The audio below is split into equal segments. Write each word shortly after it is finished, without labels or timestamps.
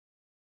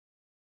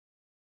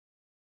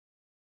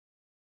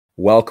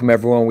Welcome,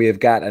 everyone. We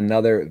have got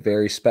another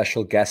very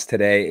special guest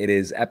today. It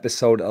is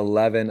episode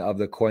 11 of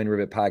the Coin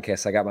Rivet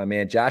podcast. I got my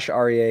man Josh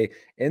Arieh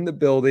in the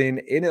building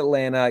in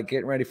Atlanta,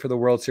 getting ready for the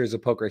World Series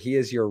of Poker. He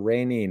is your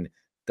reigning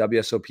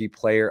WSOP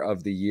Player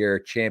of the Year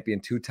champion,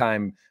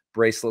 two-time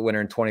bracelet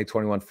winner in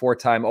 2021,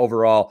 four-time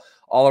overall,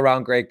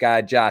 all-around great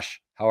guy.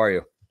 Josh, how are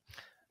you?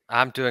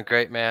 I'm doing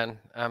great, man.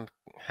 I'm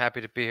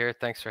happy to be here.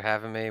 Thanks for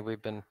having me.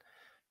 We've been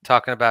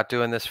talking about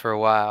doing this for a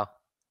while.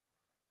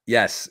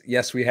 Yes,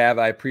 we have.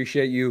 I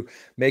appreciate you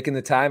making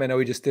the time. I know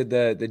we just did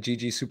the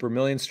GG Super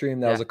Million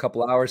stream. That was Yeah. a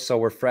couple hours, so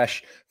we're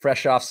fresh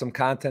off some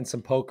content,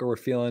 some poker. We're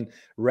feeling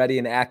ready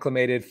and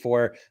acclimated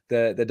for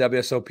the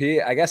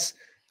WSOP. I guess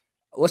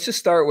let's just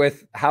start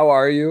with how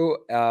are you?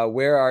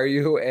 Where are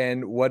you?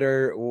 And what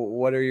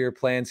are your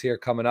plans here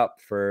coming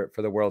up for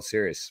the World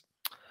Series?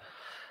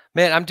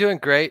 Man, I'm doing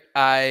great.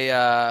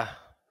 I'm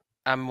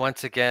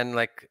once again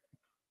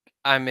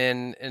I'm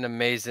in an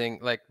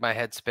amazing my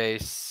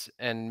headspace,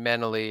 and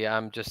mentally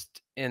I'm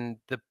just in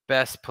the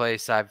best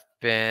place I've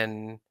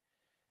been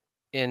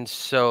in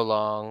so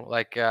long.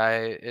 Like I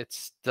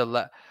it's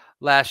the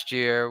last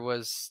year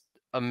was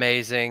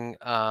amazing.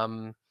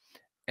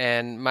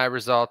 And my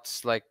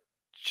results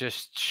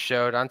just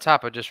showed, on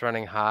top of just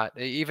running hot,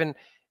 even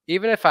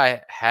if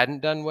I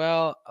hadn't done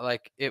well,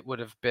 like it would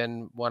have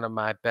been one of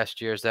my best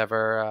years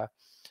ever.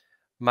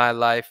 My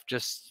life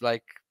just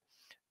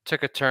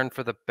took a turn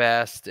for the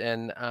best,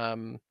 and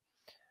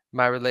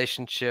my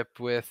relationship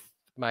with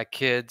my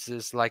kids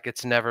is like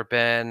it's never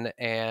been,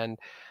 and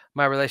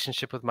my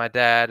relationship with my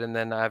dad, and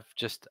then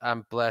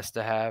I'm blessed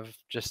to have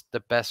just the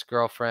best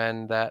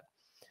girlfriend that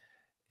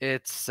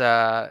it's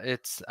I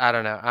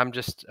don't know. I'm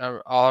just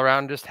all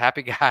around just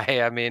happy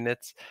guy. I mean,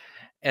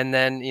 and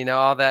then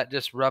all that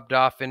just rubbed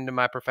off into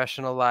my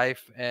professional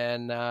life,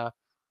 and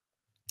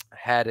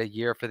had a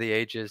year for the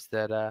ages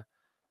that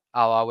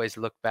I'll always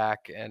look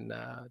back and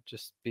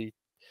just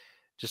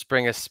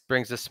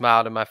brings a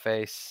smile to my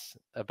face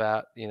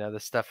about the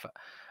stuff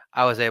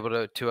I was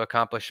able to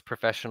accomplish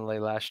professionally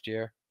last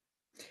year.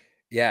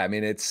 Yeah, I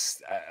mean,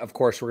 it's of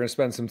course we're going to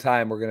spend some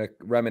time. We're going to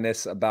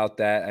reminisce about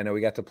that. I know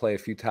we got to play a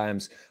few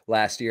times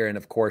last year, and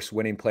of course,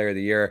 winning Player of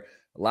the Year.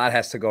 A lot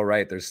has to go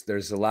right.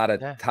 There's a lot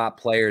of Yeah. top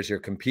players you're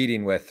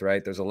competing with,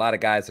 right? There's a lot of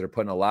guys that are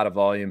putting a lot of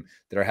volume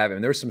that are having.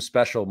 And there's some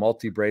special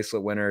multi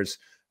bracelet winners,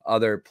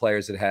 other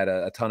players that had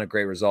a ton of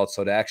great results.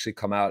 So to actually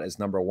come out as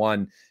number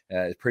one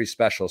is pretty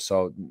special.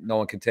 So no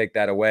one can take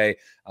that away.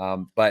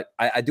 But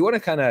I do want to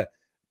kind of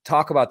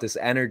talk about this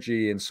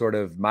energy and sort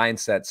of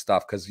mindset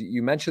stuff because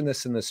you mentioned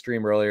this in the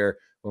stream earlier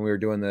when we were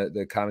doing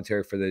the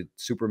commentary for the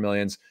Super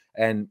Millions.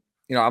 And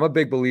I'm a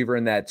big believer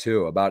in that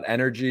too, about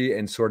energy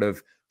and sort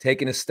of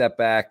taking a step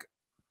back,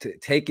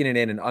 taking it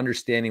in and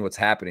understanding what's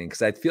happening.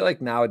 Because I feel like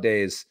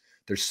nowadays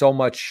there's so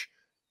much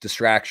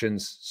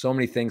distractions, so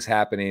many things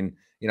happening.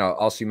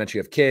 Also you mentioned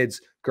you have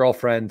kids,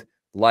 girlfriend,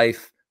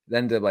 life,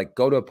 then to like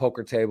go to a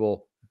poker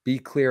table, be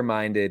clear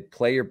minded,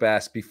 play your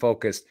best, be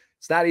focused.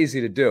 It's not easy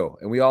to do,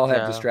 and we all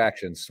have No.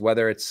 distractions,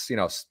 whether it's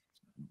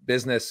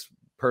business,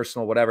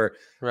 personal, whatever.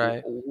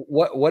 Right.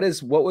 What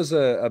was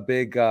a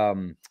big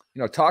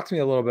talk to me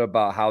a little bit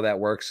about how that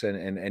works,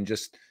 and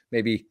just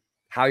maybe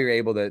how you're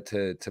able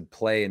to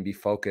play and be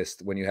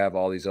focused when you have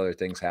all these other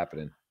things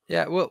happening.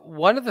 Yeah. Well,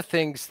 one of the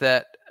things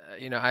that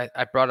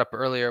I brought up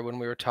earlier when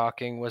we were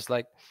talking was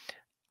like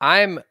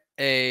I'm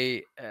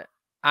a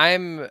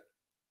I'm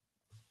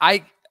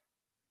I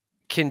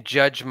can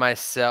judge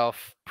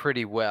myself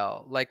pretty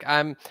well. Like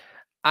I'm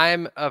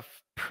a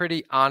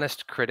pretty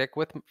honest critic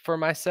for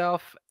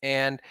myself,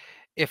 and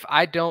if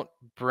I don't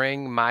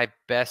bring my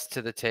best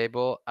to the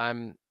table,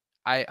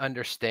 I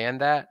understand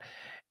that.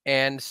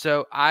 And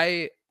so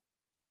I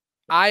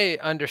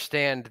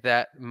understand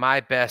that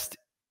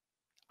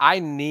I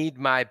need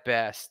my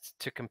best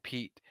to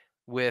compete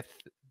with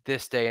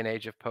this day and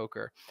age of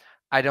poker.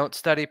 I don't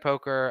study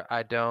poker.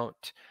 I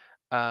don't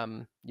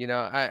and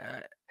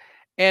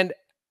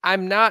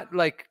I'm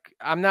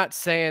not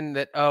saying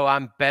that, oh,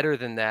 I'm better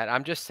than that.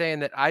 I'm just saying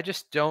that I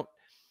don't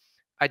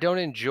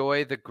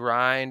enjoy the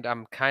grind.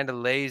 I'm kind of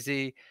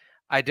lazy.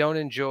 I don't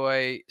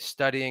enjoy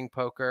studying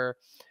poker,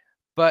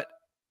 but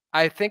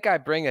I think I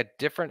bring a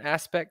different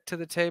aspect to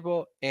the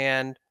table,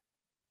 and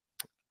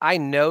I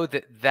know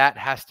that that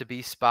has to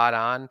be spot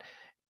on.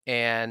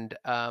 And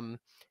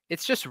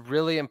it's just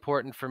really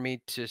important for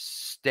me to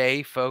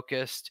stay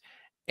focused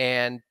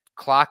and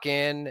clock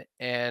in,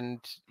 and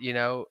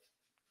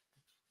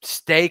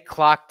stay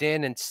clocked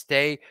in and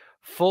stay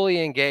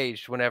fully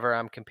engaged whenever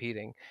I'm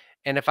competing.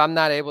 And if I'm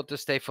not able to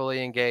stay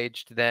fully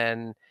engaged,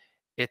 then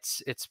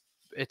it's it's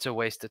it's a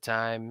waste of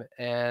time.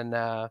 And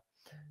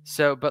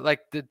but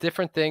like the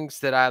different things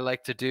that I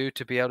like to do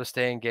to be able to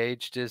stay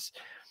engaged is,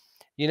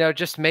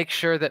 just make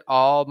sure that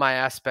all my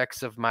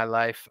aspects of my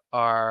life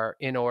are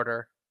in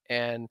order,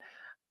 and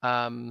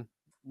um,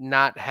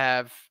 not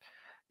have,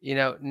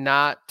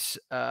 not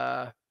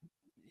y-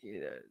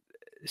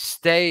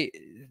 stay.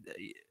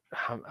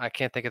 I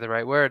can't think of the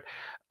right word.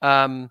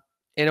 Um,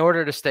 in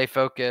order to stay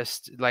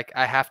focused, like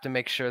I have to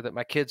make sure that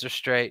my kids are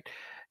straight.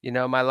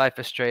 my life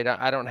is straight.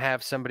 I don't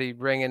have somebody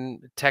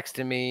ringing,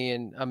 texting me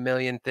and a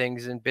million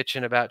things and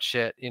bitching about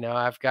shit.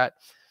 I've got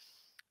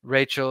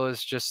Rachel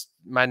is just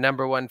my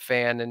number one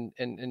fan,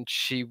 and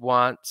she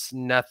wants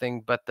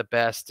nothing but the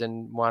best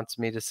and wants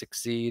me to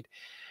succeed.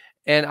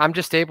 And I'm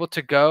just able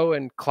to go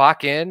and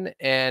clock in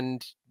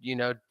and,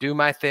 do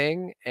my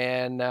thing.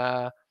 And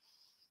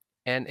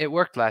it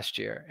worked last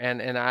year.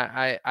 And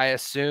I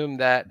assume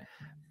that,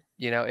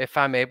 if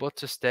I'm able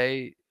to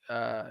stay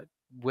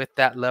with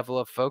that level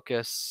of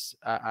focus,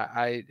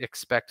 I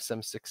expect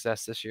some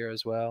success this year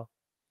as well.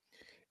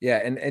 Yeah,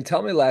 and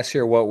tell me last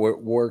year what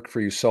worked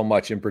for you so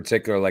much in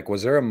particular. Like,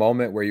 was there a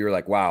moment where you were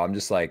like, "Wow, I'm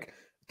just like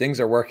things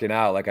are working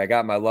out. Like, I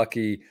got my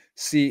lucky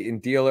seat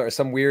and dealer, or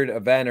some weird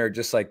event, or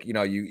just like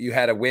you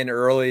had a win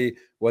early.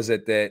 Was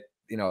it that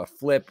a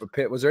flip, a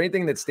pit? Was there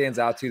anything that stands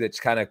out to you that's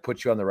kind of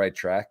put you on the right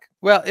track?"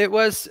 Well, it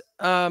was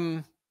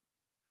the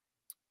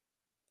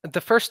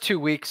first 2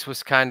 weeks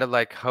was kind of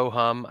like ho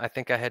hum. I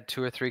think I had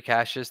 2 or 3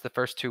 caches the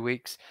first 2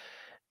 weeks.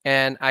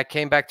 And I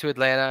came back to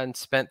Atlanta and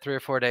spent 3 or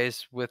 4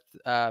 days with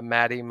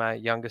Maddie, my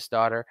youngest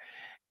daughter.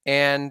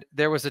 And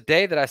there was a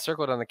day that I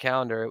circled on the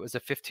calendar. It was a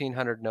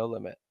 1500 no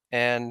limit.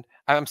 And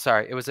I'm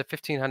sorry, it was a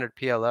 1500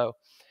 PLO.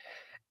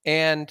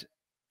 And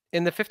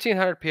in the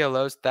 1500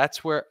 PLOs,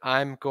 that's where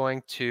I'm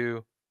going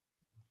to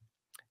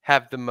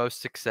have the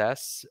most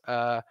success.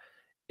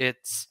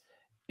 It's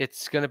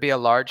it's going to be a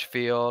large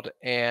field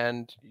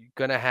and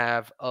going to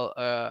have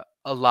a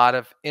lot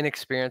of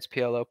inexperienced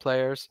PLO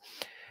players.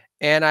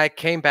 And I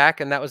came back,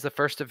 and that was the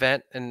first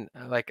event, and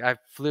like I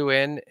flew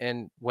in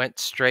and went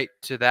straight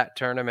to that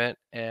tournament,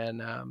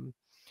 and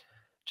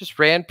just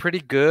ran pretty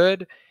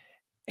good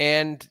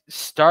and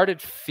started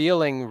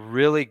feeling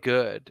really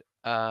good.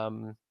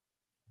 And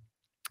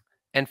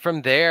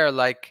from there,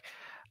 like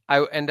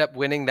I end up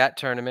winning that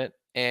tournament,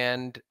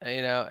 and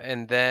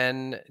and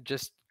then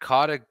just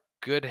caught a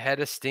good head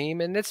of steam.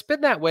 And it's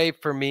been that way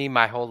for me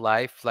my whole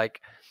life.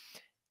 Like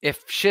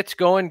if shit's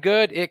going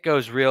good, it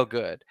goes real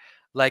good.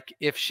 Like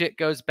if shit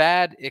goes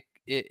bad,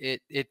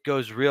 it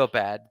goes real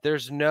bad.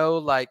 There's no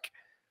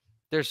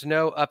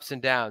ups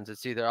and downs.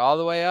 It's either all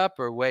the way up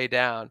or way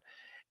down.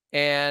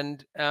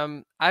 And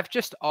I've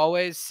just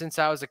always, since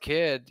I was a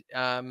kid,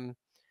 when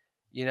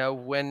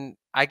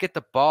I get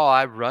the ball,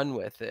 I run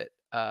with it.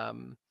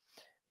 And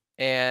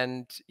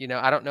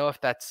I don't know if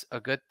that's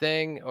a good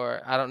thing,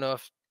 or I don't know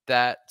if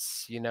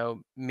that's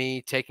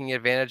me taking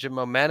advantage of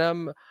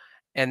momentum.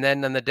 And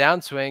then on the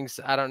downswings,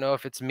 I don't know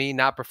if it's me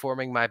not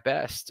performing my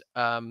best.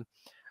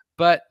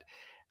 But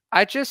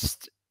I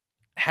just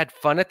had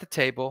fun at the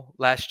table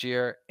last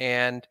year,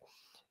 and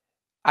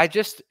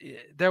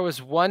there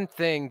was one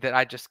thing that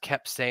I just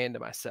kept saying to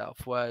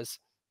myself was,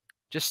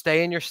 just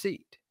stay in your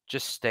seat.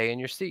 Just stay in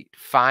your seat.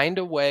 Find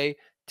a way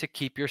to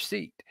keep your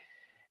seat.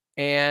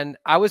 And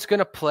I was going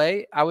to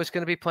play. I was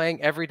going to be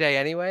playing every day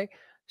anyway.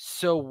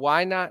 So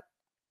why not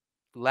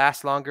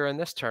last longer in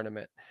this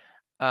tournament?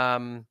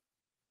 Um,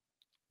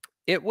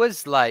 it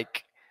was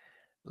like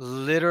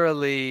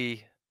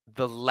literally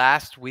the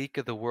last week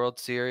of the World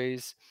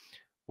Series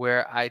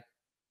where I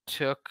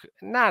took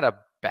not a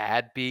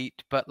bad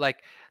beat, but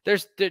like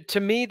to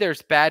me,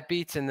 there's bad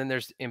beats and then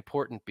there's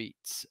important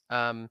beats.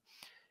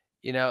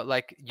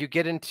 Like you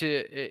get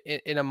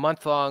into in a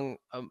month long,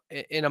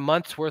 in a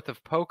month's worth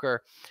of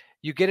poker,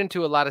 you get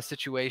into a lot of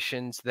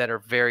situations that are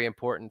very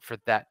important for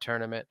that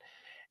tournament.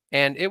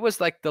 And it was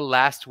like the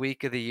last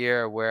week of the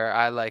year where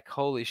I like,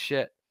 holy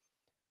shit,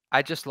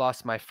 I just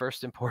lost my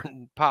first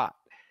important pot.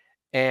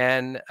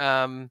 And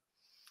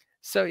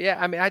so yeah,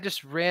 I mean, I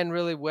just ran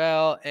really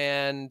well,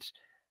 and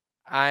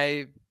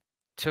I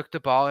took the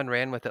ball and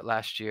ran with it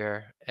last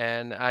year.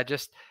 And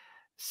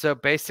so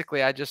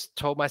basically I just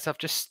told myself,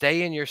 just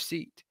stay in your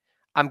seat.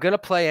 I'm going to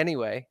play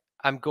anyway.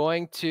 I'm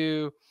going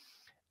to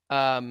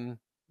um,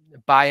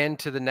 buy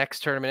into the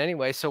next tournament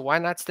anyway. So why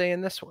not stay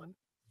in this one?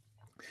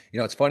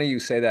 It's funny you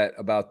say that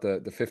about the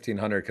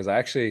 1500, because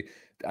I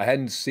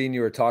hadn't seen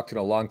you or talked to in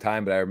a long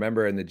time, but I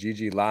remember in the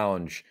GG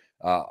Lounge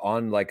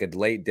on like a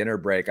late dinner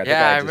break. I think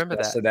Yeah, I I had just remember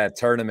that. busted that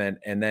tournament,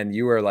 and then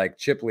you were like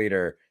chip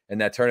leader in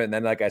that tournament. And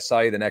then like I saw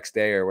you the next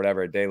day or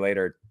whatever, a day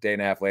later, day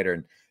and a half later,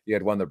 and you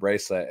had won the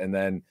bracelet. And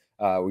then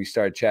we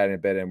started chatting a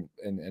bit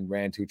and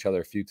ran to each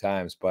other a few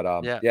times. But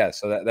Yeah. yeah,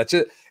 so that's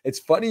it. It's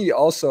funny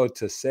also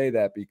to say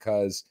that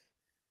because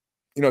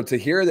to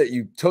hear that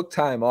you took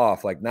time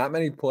off, like not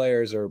many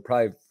players or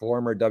probably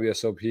former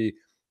WSOP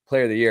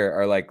player of the year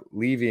are like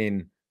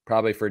leaving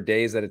probably for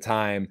days at a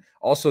time.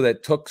 Also,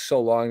 that took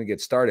so long to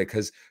get started.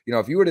 Cause,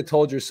 if you would have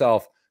told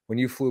yourself when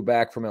you flew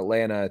back from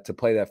Atlanta to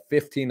play that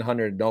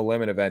 1500 no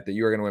limit event that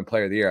you were going to win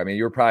player of the year, I mean,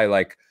 you were probably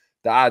like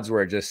the odds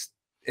were just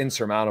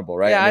insurmountable,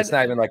 right? Yeah. And it's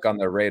not even like on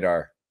the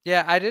radar.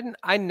 Yeah.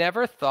 I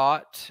never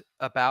thought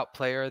about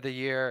player of the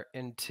year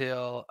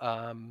until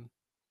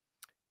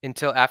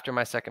after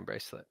my second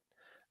bracelet.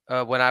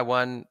 When I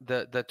won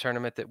the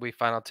tournament that we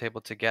final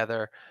table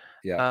together,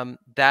 Yeah.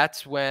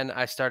 that's when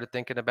I started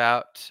thinking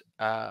about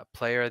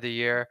player of the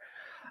year.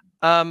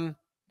 Um,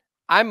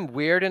 I'm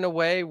weird in a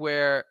way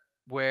where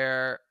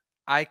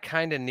I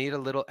kind of need a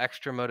little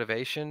extra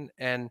motivation.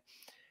 And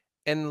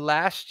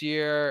last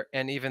year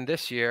and even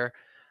this year,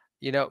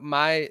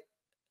 my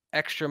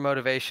extra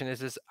motivation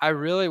is I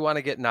really want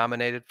to get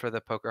nominated for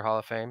the Poker Hall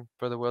of Fame,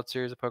 for the World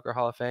Series of Poker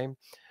Hall of Fame.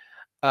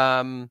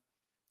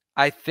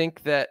 I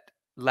think that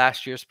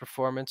last year's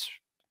performance,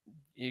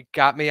 you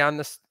got me on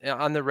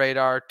the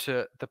radar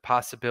to the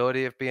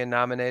possibility of being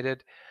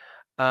nominated.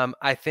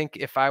 I think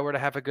if I were to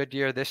have a good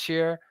year this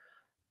year,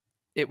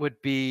 it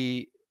would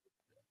be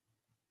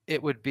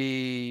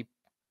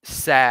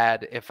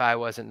sad if I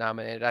wasn't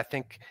nominated. I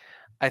think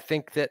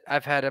that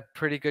I've had a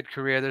pretty good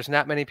career. There's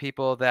not many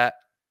people that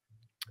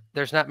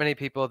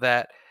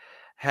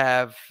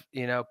have,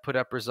 put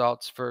up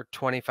results for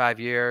 25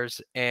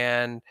 years,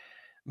 and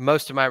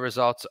most of my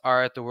results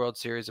are at the World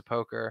Series of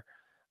Poker.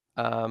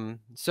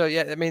 So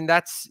yeah, I mean,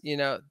 that's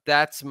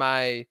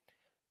my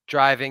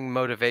driving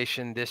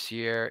motivation this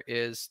year,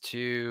 is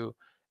to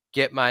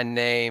get my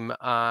name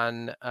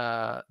on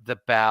the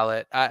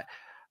ballot.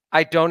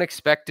 I don't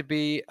expect to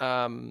be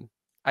nominated.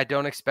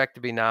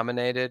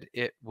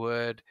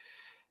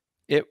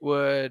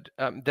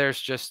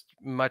 There's just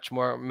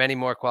many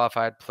more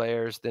qualified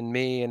players than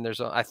me, and there's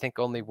I think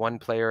only one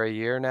player a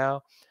year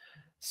now.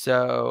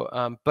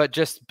 So, but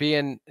just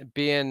being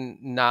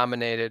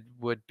nominated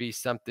would be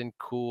something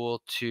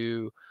cool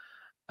to,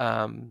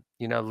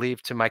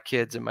 leave to my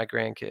kids and my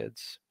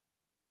grandkids.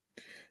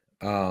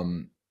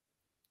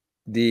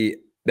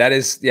 That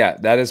is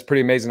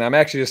pretty amazing. I'm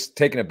actually just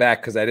taken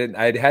aback because I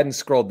hadn't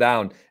scrolled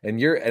down, and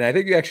I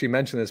think you actually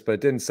mentioned this, but it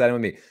didn't set in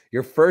with me.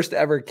 Your first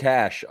ever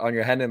cash on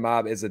your Hendon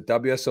Mob is a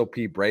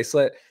WSOP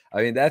bracelet.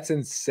 I mean, that's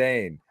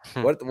insane.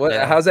 What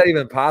Yeah. how's that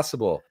even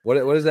possible? What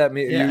does that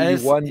mean? Yeah,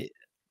 You won.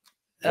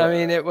 I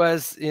mean, it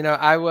was,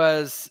 I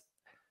was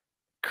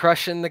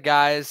crushing the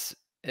guys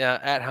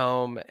at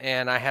home,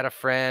 and I had a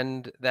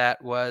friend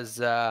that was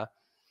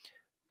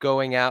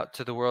going out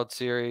to the World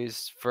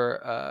Series for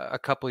a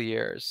couple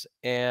years,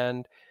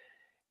 and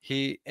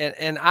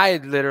I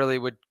literally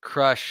would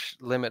crush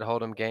limit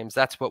hold'em games.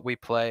 That's what we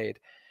played,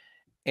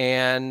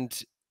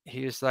 and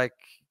he was like,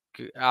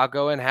 "I'll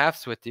go in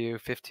halves with you,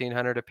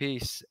 1,500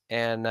 apiece."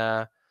 And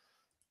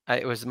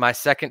it was my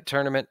second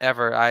tournament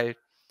ever.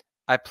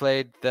 I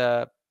played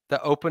the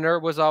opener,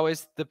 was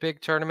always the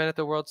big tournament at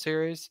the World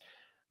Series,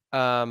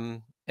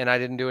 and I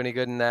didn't do any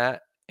good in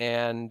that.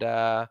 And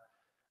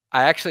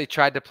I actually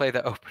tried to play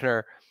the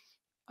opener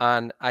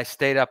I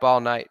stayed up all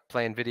night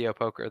playing video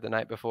poker the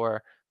night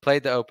before,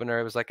 played the opener.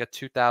 It was like a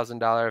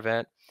 $2,000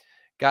 event,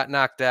 got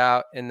knocked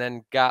out, and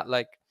then got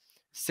like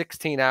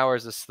 16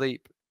 hours of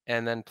sleep,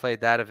 and then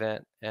played that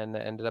event and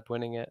ended up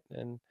winning it.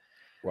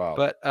 Wow.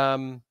 But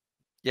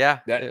yeah,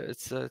 That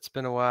it's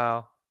been a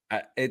while.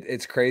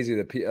 It's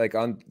crazy like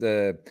on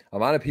the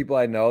amount of people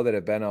I know that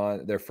have been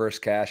on their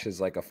first cash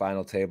is like a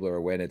final table or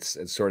a win. It's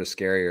sort of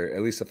scary, or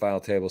at least a final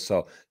table.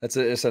 So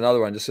it's another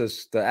one. Just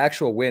as the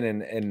actual win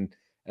in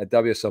at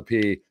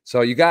WSOP.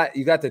 So you got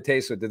the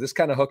taste of it. Did this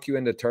kind of hook you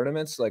into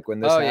tournaments? Like when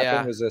this Oh happened,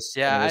 yeah, was this? I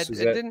yeah. mean, I this was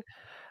it it. didn't.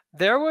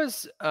 There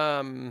was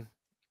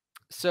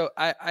So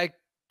I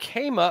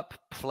came up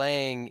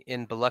playing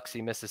in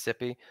Biloxi,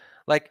 Mississippi.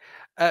 Like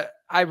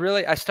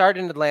I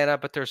started in Atlanta,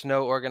 but there's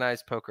no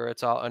organized poker.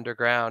 It's all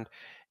underground.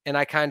 And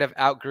I kind of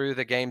outgrew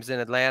the games in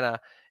Atlanta.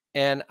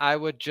 And I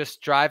would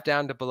just drive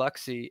down to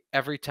Biloxi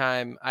every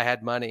time I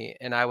had money,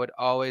 and I would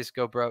always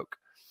go broke.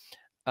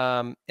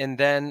 And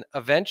then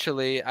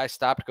eventually I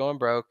stopped going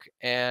broke.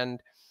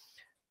 And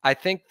I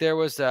think there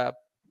was a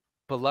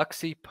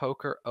Biloxi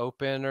Poker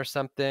Open or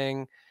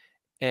something,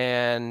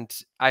 and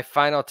I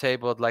final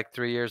tabled like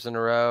 3 years in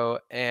a row,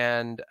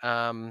 and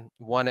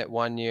won it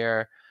one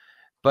year,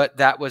 but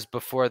that was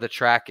before the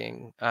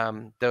tracking.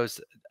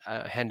 Those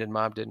Hendon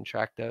Mob didn't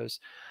track those.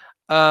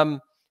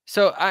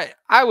 So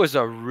I was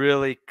a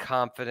really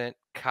confident,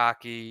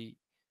 cocky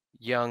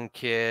young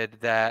kid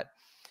that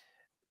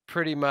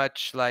pretty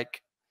much,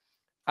 like,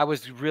 I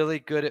was really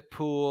good at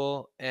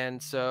pool,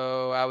 and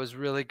so I was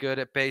really good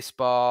at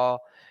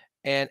baseball,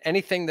 and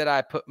anything that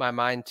I put my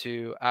mind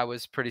to, I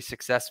was pretty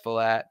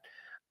successful at.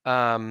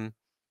 Um,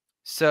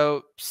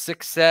 so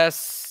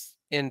success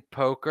in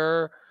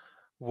poker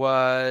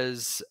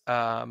was,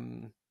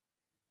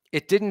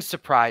 it didn't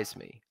surprise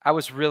me. I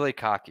was really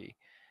cocky.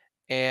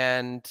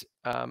 And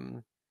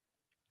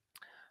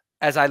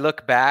as I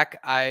look back,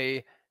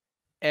 I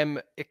am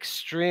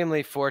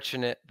extremely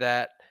fortunate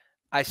that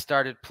I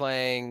started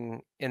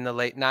playing in the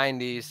late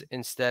 90s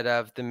instead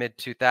of the mid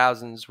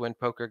 2000s, when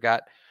poker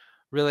got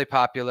really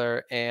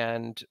popular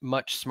and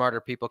much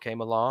smarter people came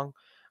along.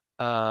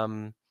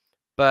 Um,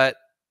 but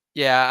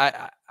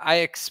yeah, I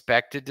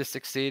expected to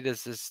succeed,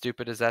 as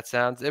stupid as that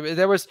sounds.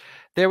 There was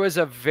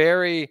a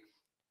very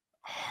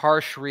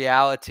harsh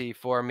reality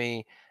for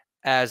me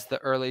as the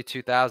early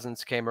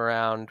 2000s came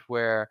around,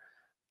 where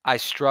I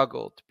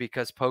struggled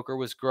because poker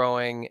was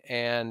growing,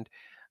 and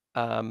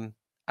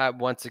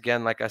once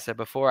again, like I said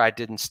before, I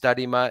didn't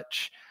study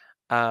much,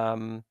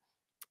 um,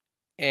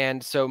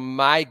 and so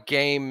my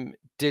game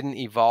didn't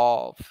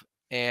evolve.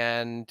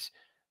 And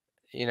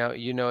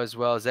you know as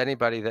well as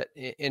anybody that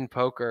in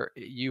poker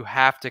you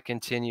have to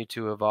continue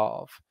to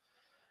evolve.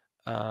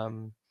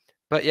 Um,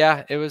 but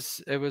yeah, there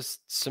was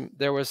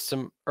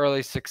some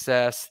early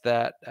success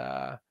that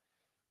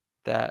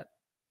that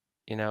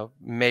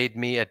made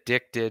me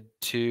addicted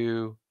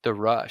to the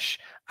rush.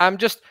 I'm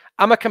just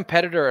I'm a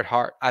competitor at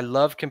heart. I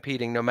love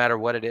competing no matter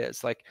what it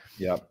is. Like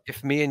Yep.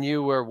 if me and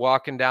you were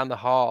walking down the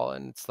hall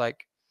and it's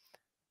like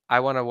I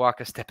want to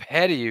walk a step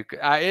ahead of you.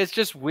 It's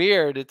just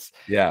weird. It's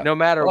Yeah. no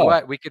matter Oh,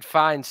 what, we could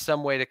find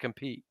some way to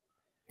compete.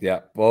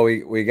 yeah. Well,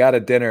 we got a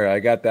dinner. I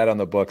got that on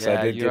the books. I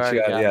Yeah, did you get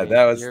you already on. got Yeah, me.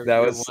 that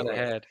You're was one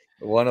ahead.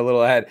 one a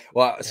little ahead.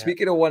 Well, Yeah.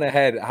 speaking of one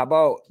ahead, how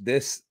about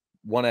this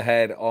one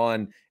ahead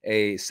on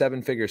a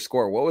seven-figure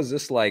score? What was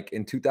this like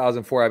in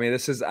 2004? I mean,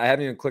 this is I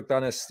haven't even clicked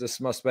on this.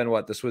 This must have been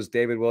what? This was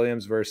David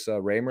Williams versus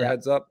Raymer Yeah.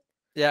 heads up.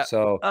 Yeah.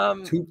 So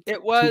Um, two it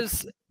two.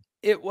 was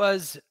it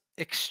was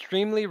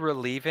extremely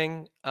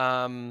relieving.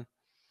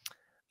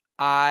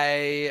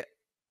 I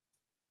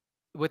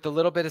with the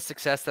little bit of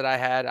success that I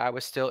had, I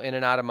was still in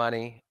and out of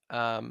money.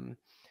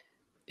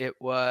 It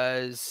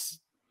was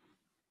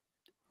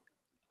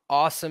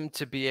awesome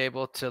to be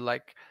able to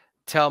like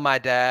tell my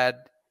dad,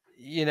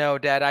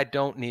 dad, I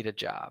don't need a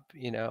job.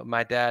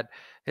 My dad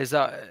is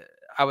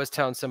I was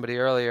telling somebody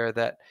earlier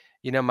that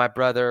my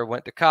brother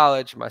went to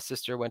college, my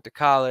sister went to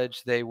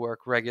college, they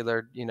work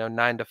regular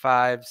 9 to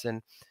 5s,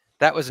 and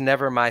that was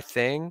never my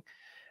thing.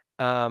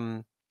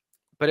 um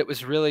but it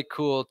was really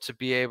cool to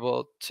be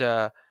able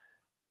to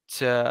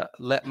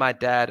let my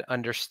dad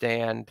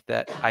understand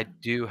that I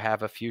do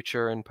have a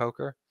future in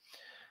poker.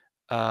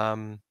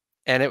 Um,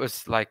 and it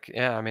was like,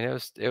 yeah, I mean,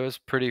 it was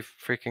pretty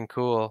freaking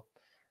cool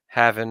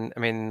having,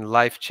 I mean,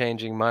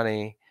 life-changing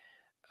money.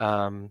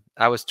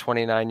 I was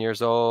 29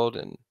 years old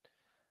and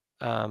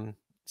um,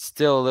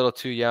 still a little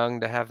too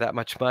young to have that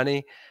much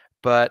money,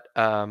 but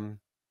I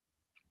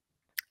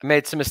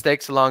made some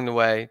mistakes along the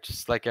way,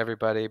 just like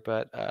everybody.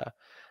 But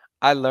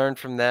I learned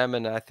from them,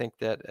 and I think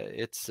that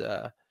it's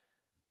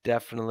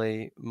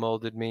definitely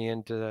molded me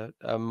into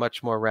a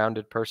much more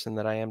rounded person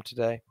that I am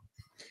today.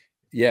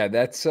 Yeah,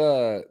 that's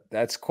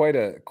quite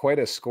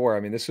a score. I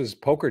mean, this was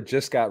poker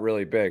just got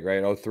really big,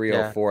 right? Oh three, oh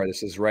Yeah. four.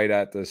 This is right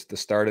at the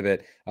start of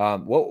it.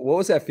 What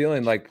was that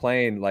feeling like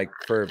playing like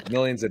for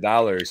millions of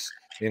dollars,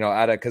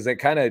 out of because it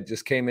kind of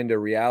just came into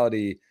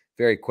reality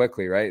very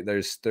quickly, right?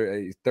 There's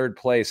third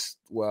place.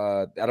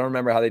 I don't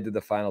remember how they did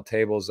the final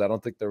tables. I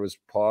don't think there was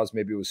pause.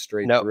 Maybe it was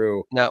straight No,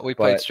 through. no, we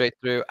played But straight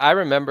through. I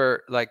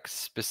remember, like,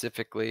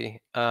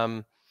 specifically,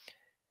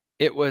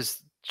 it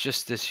was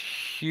just this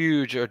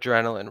huge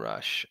adrenaline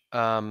rush.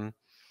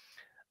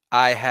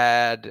 I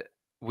had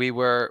we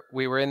were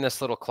in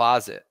this little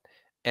closet,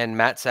 and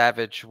Matt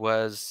Savage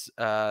was,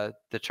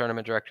 the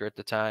tournament director at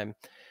the time,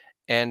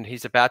 and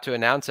he's about to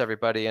announce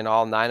everybody, and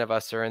all 9 of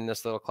us are in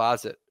this little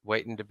closet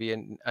waiting to be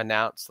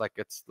announced like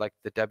it's like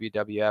the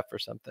WWF or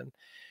something,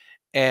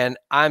 and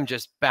I'm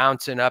just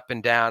bouncing up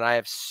and down. I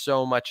have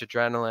so much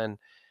adrenaline.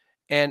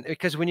 And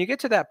because when you get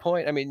to that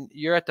point, I mean,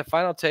 you're at the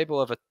final table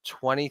of a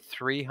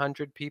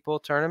 2,300 people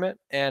tournament,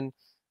 and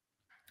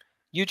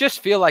you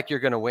just feel like you're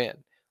going to win.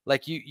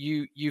 Like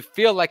you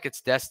feel like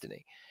it's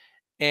destiny.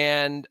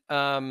 And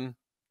I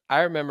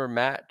remember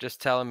Matt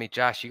just telling me,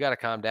 "Josh, you got to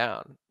calm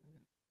down."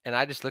 And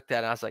I just looked at it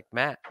and I was like,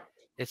 "Matt,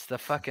 it's the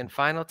fucking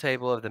final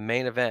table of the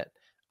main event.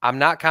 I'm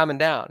not calming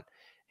down."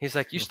 He's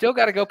like, "You still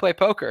got to go play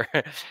poker."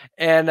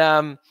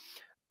 And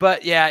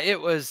but yeah, it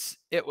was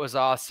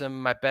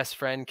awesome. My best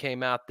friend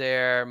came out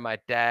there, my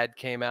dad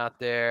came out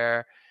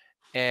there,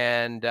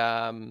 and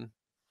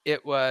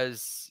it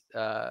was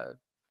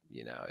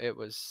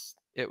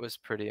it was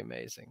pretty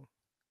amazing.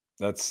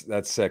 That's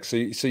sick. So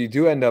you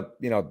do end up,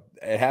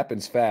 it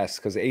happens fast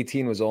because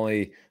 18 was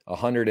only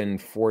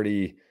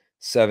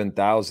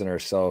 147,000 or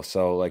so.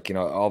 So like,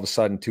 all of a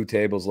sudden 2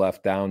 tables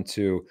left down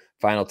to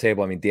final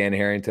table. I mean, Dan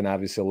Harrington,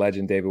 obviously a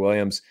legend, David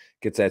Williams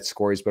gets that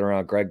score. He's been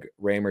around. Greg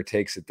Raymer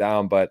takes it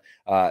down. But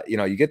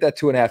you get that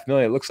 2.5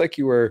 million. It looks like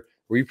were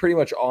you pretty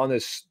much on the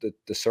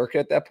circuit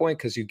at that point?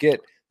 Because you get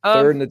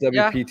third in the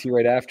Yeah. WPT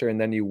right after, and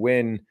then you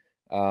win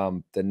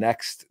the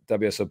next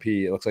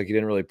WSOP. It looks like you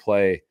didn't really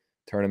play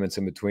tournaments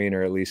in between,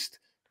 or at least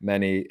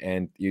many,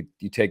 and you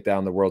take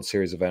down the World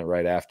Series event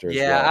right after as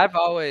Yeah, well. I've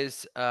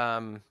always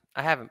I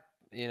haven't,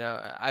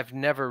 I've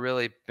never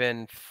really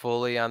been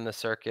fully on the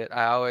circuit.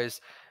 I always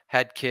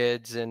had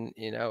kids and,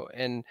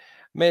 and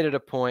made it a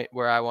point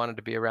where I wanted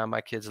to be around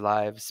my kids'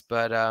 lives.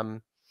 But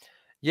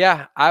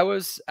yeah, I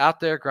was out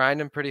there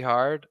grinding pretty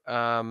hard,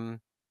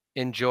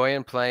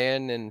 enjoying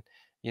playing, and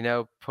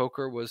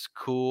poker was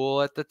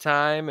cool at the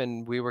time,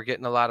 and we were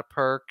getting a lot of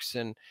perks,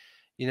 and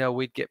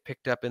we'd get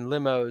picked up in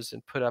limos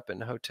and put up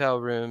in hotel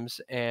rooms,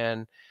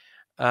 and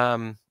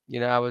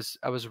I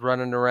was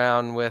running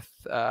around with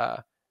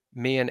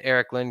me and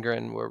Eric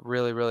Lindgren were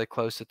really really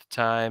close at the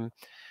time,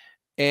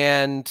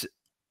 and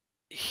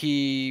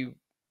he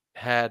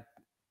had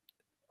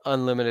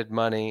unlimited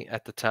money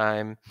at the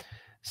time.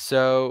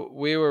 So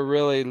we were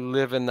really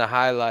living the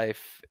high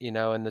life, in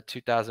the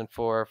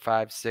 2004,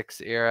 5,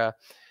 6 era.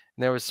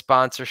 and there was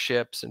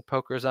sponsorships and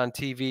poker's on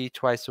TV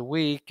twice a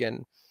week,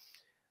 and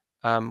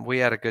we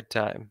had a good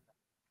time.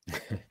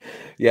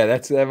 Yeah,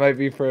 that might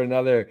be for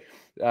another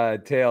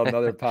tale,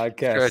 another For a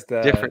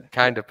podcast. different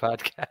kind of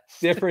podcast.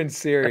 Different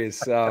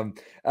series. I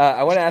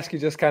want to ask you,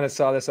 just kind of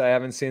saw this. I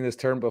haven't seen this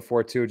term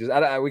before too. Just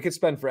we could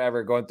spend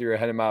forever going through your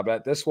head and mouth,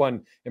 but this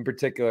one in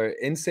particular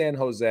in San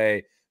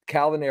Jose,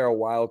 Calvin Era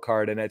wild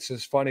card, and it's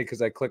just funny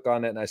because I click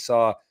on it and I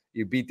saw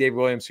you beat Dave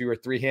Williams, who you were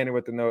three-handed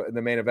with in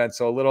the main event.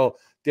 So a little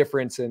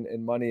difference in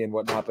money and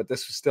whatnot, but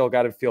this still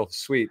got to feel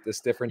sweet. This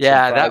difference in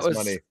Yeah, prize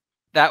money.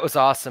 that was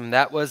awesome.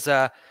 That was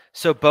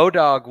so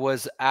Bodog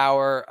was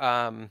our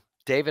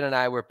David and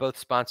I were both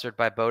sponsored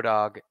by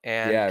Bodog,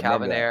 Yeah, and I remember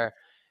Calvin that. Air.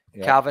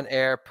 Yeah, Calvin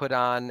Air put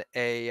on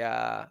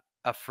a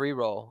free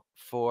roll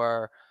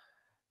for,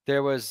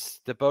 there was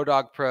the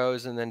Bodog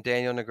pros, and then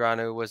Daniel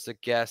Negreanu was a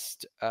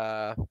guest,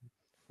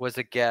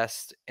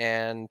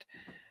 and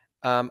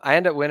I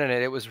ended up winning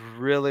it. It was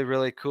really,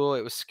 really cool.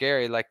 It was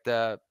scary. Like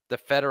the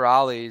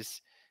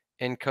federales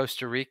in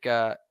Costa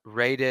Rica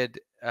raided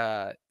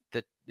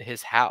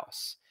his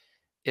house.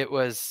 It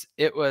was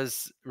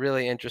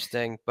really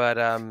interesting. But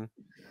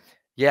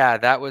yeah,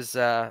 that was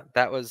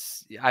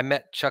I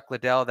met Chuck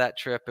Liddell that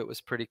trip. It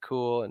was pretty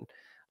cool. And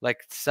like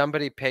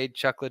somebody paid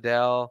Chuck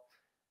Liddell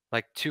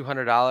like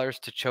 $200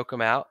 to choke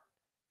him out.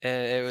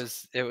 And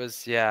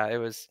yeah,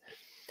 those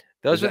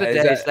is were the that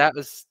is days. that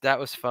That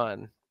was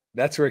fun.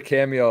 That's where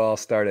Cameo all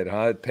started,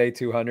 huh? Pay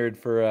 200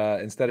 for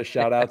instead of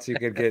shout outs, you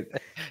could You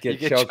get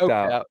get choked choked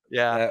out. out.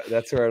 Yeah.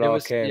 That's where it It all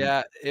was came.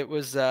 yeah, it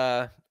was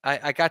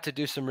I got to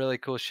do some really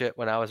cool shit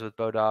when I was with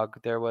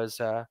Bodog. There was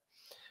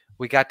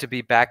we got to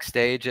be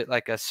backstage at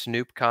like a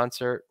Snoop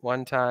concert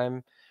one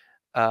time.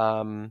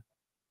 Um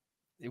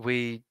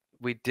we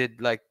did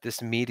like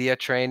this media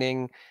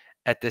training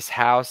at this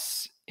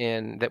house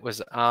in that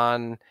was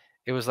on,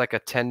 it was like a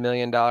 $10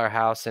 million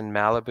house in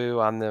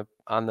Malibu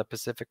on the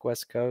Pacific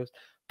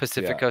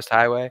Yeah. Coast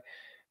Highway.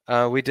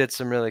 We did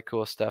some really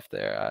cool stuff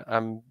there.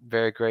 I'm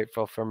very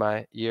grateful for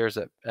my years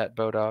at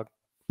Bodog.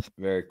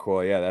 Very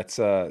cool. Yeah, that's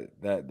a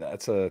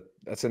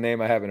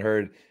name I haven't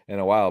heard in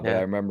a while, but I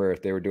Yeah, remember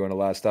if they were doing a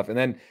lot of stuff. And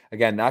then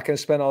again, not going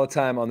to spend all the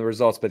time on the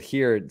results, but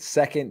here,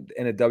 second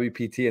in a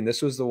WPT, and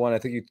this was the one I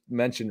think you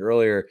mentioned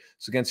earlier.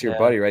 It's against your yeah.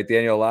 buddy, right,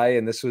 Daniel Lai,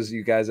 and this was,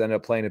 you guys ended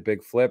up playing a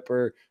big flip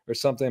or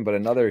something, but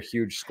another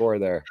huge score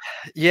there.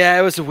 Yeah,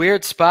 it was a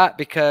weird spot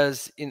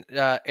because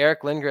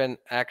Eric Lindgren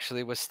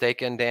actually was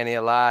staking Danny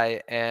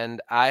Alai,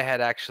 and I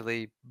had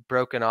actually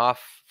broken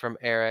off from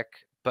Eric,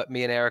 but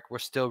me and Eric were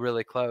still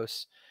really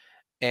close.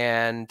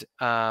 And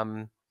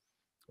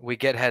we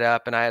get head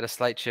up, and I had a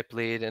slight chip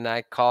lead, and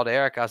I called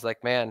Eric. I was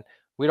like, "Man,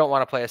 we don't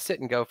want to play a sit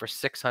and go for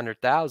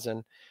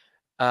 600,000.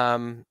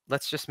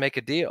 Let's just make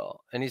a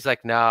deal." And he's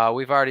like, "No,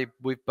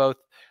 we've both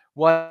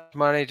won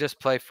money. Just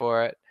play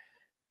for it."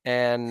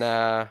 And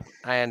I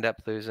end up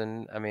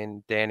losing. I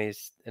mean,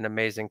 Danny's an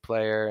amazing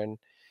player, and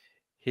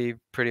he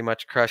pretty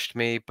much crushed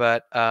me.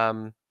 But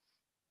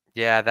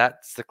yeah,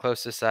 that's the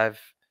closest I've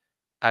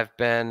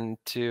been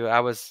to. I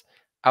was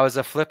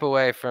a flip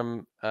away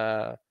from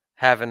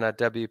having a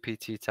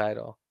WPT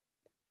title.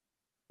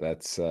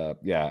 That's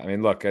yeah. I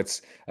mean, look,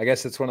 I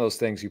guess it's one of those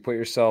things. You put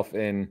yourself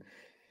in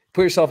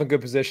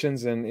good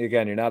positions, and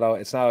again,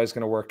 it's not always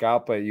going to work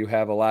out, but you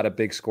have a lot of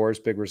big scores,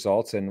 big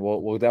results, and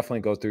we'll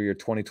definitely go through your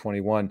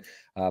 2021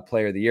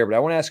 Player of the Year. But I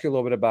want to ask you a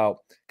little bit about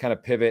kind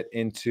of pivot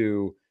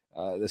into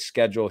the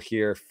schedule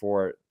here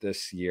for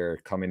this year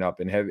coming up,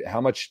 and how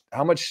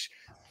much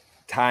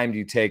time do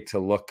you take to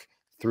look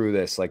through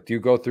this? Like, do you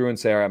go through and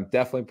say, all right, I'm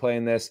definitely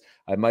playing this,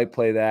 I might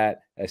play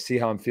that, I see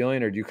how I'm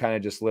feeling, or do you kind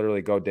of just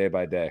literally go day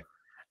by day?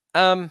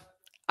 Um,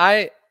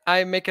 I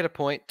make it a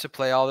point to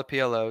play all the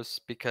PLOs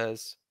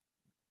because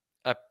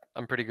I,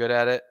 I'm pretty good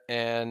at it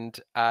and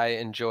I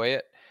enjoy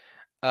it.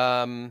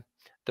 Um,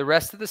 the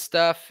rest of the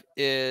stuff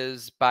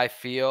is by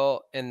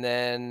feel, and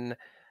then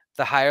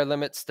the higher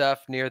limit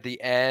stuff near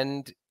the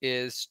end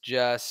is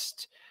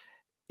just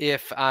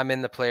if I'm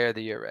in the Player of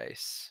the Year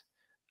race.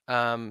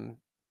 Um,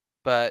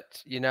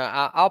 but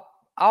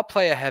I'll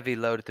play a heavy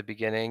load at the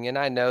beginning, and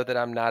I know that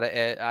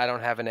I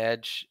don't have an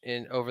edge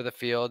in over the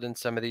field in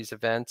some of these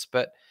events,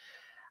 but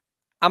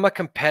I'm a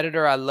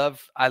competitor. I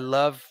love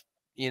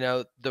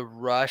the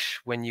rush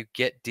when you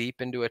get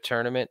deep into a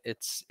tournament.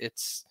 It's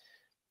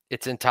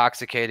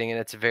intoxicating and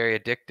it's very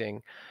addicting.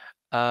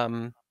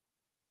 Um,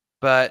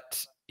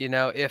 but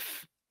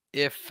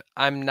if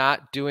I'm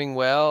not doing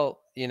well,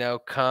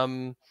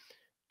 come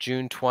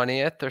June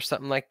 20th or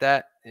something like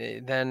that,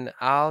 then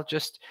I'll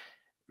just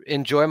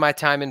enjoy my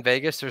time in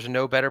Vegas. There's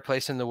no better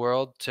place in the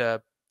world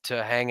to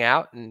hang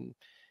out and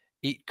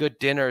eat good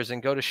dinners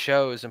and go to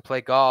shows and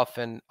play golf,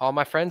 and all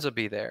my friends will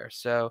be there.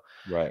 So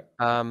Right,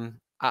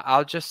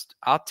 I'll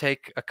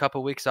take a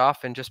couple weeks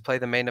off and just play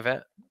the main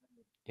event.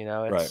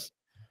 right, It's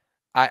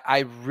I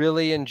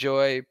really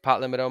enjoy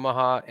Pot Limit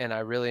Omaha, and I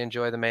really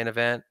enjoy the main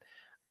event.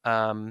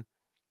 Um,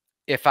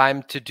 if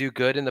I'm to do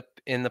good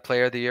in the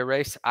Player of the Year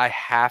race, I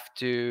have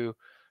to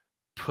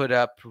put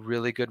up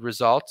really good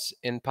results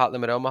in Pot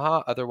Limit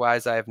Omaha.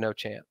 Otherwise, I have no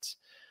chance.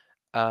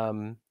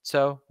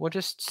 So we'll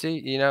just see,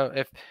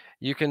 if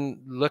you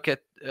can look at,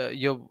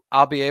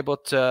 I'll be able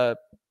to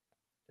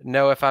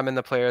know if I'm in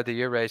the player of the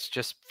year race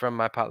just from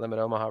my pot limit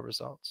Omaha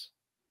results.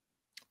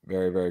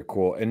 Very, very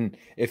cool. And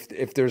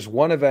if there's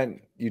one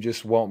event you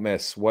just won't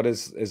miss, what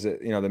is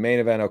it? The main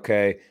event,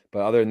 okay,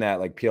 but other than that,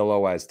 like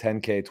PLO wise,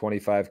 10K,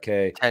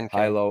 25K,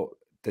 high 10K, low,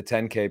 the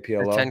 10K the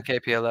PLO. 10K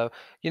PLO.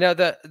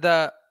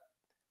 The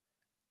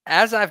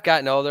as I've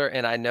gotten older,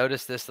 and I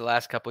noticed this the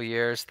last couple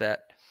years, that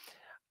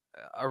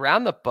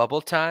around the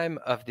bubble time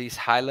of these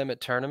high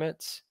limit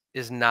tournaments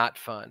is not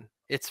fun.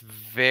 It's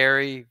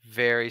very,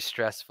 very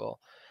stressful.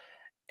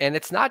 And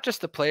it's not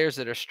just the players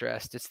that are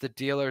stressed, it's the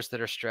dealers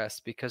that are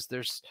stressed because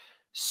there's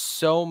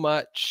so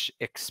much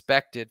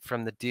expected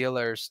from the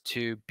dealers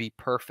to be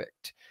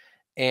perfect.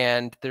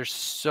 And there's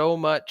so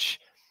much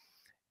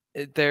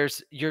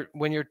there's you're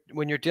when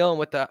you're dealing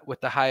with the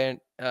high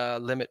end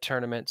limit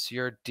tournaments,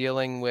 you're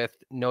dealing with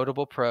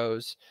notable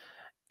pros,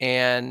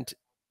 and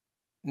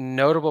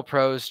notable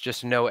pros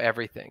just know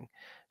everything.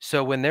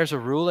 So when there's a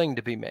ruling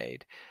to be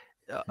made,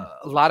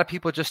 a lot of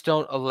people just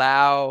don't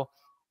allow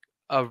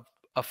a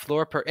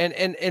floor per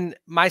and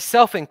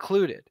myself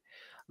included.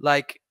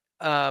 Like,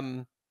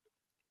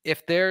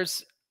 if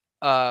there's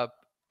a,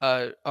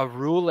 a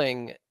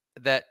ruling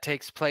that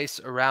takes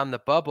place around the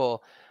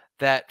bubble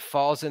that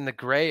falls in the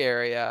gray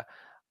area,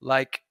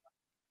 like,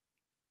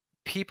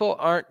 people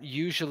aren't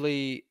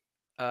usually,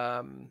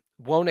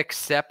 won't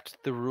accept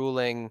the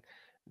ruling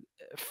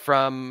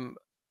from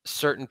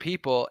certain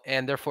people,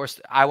 and they're forced,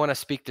 I want to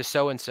speak to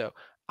so and so,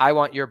 I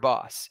want your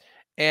boss.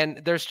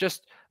 And there's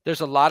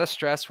a lot of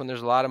stress when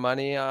there's a lot of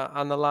money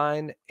on the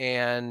line,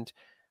 and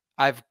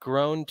I've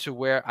grown to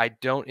where I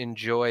don't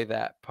enjoy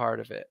that part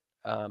of it.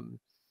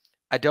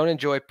 I don't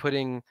enjoy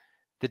putting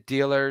the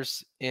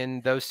dealers in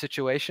those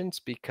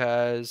situations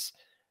because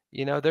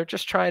they're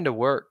just trying to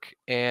work,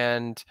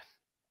 and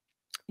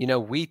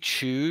we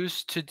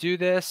choose to do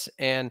this,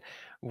 and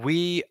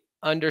we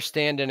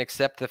understand and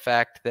accept the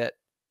fact that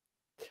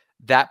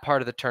that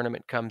part of the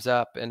tournament comes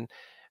up. And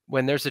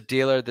when there's a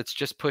dealer that's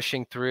just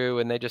pushing through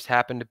and they just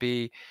happen to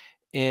be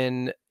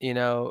in,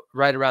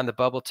 right around the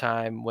bubble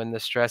time when the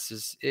stress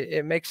is,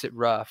 it makes it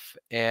rough.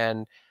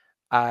 And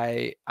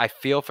I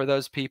feel for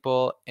those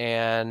people,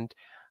 and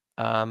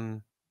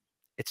um,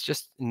 it's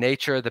just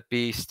nature of the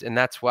beast. And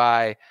that's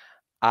why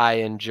I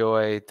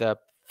enjoy the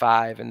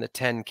 5 and the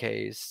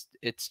 10Ks.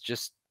 It's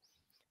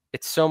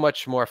so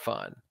much more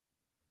fun.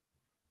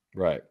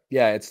 Right.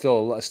 Yeah, it's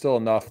still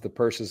enough. The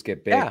purses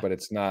get big, Yeah, but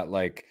it's not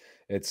like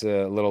it's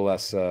a little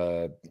less.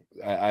 I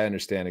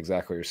understand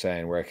exactly what you're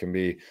saying, where it can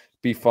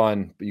be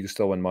fun, but you can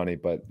still win money,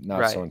 but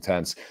not so right.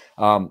 intense.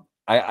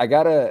 I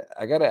gotta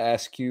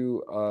ask you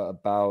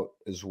about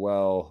as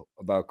well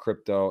about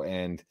crypto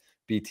and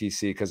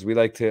BTC, because we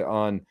like to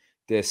on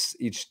this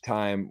each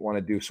time want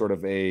to do sort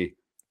of a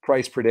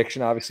price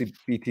prediction. Obviously,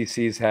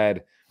 BTC's had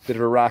a bit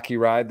of a rocky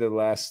ride the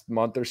last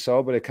month or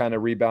so, but it kind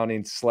of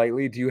rebounding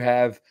slightly. Do you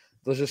have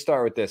Let's just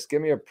start with this. Give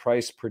me a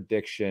price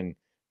prediction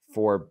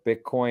for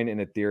Bitcoin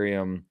and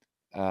Ethereum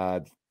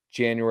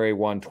January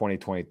 1,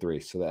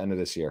 2023. So the end of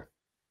this year.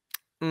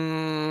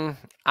 I'm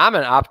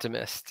an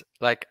optimist.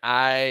 Like,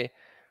 I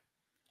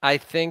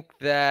think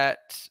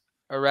that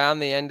around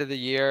the end of the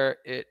year,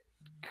 it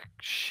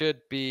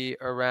should be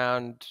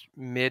around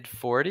mid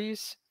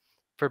 40s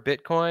for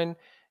Bitcoin,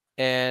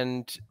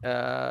 and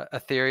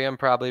Ethereum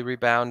probably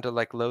rebound to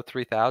like low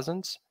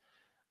 3000s.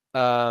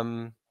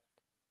 Um,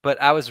 but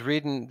I was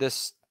reading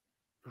this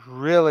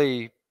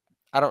really,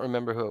 I don't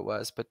remember who it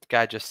was, but the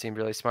guy just seemed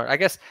really smart. I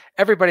guess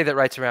everybody that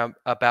writes around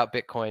about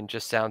Bitcoin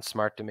just sounds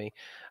smart to me.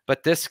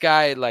 But this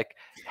guy, like,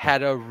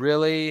 had a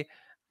really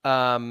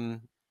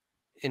um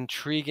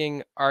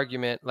intriguing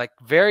argument, like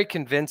very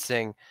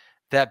convincing,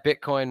 that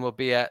Bitcoin will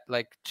be at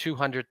like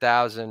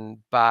 200,000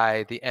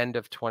 by the end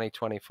of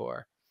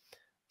 2024.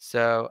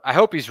 So I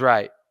hope he's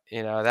right.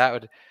 That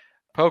would,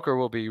 poker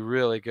will be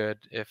really good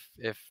if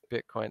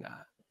Bitcoin,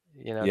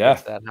 gets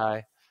Yeah, that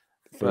high.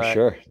 for But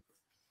sure.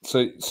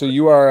 So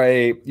you are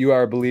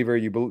a believer.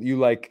 You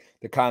like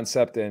the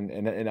concept,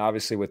 and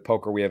obviously with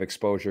poker we have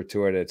exposure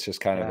to it. It's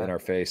just kind of in yeah, our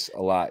face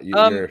a lot. You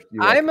like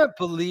I'm it. a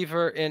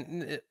believer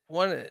in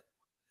one.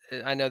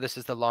 I know this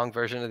is the long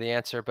version of the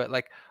answer, but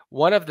like,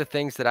 one of the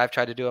things that I've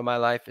tried to do in my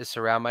life is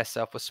surround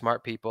myself with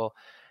smart people,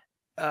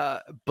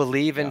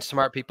 believe in Yeah.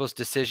 smart people's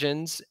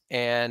decisions,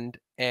 and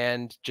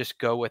just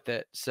go with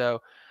it.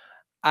 So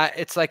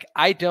it's like,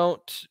 I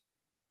don't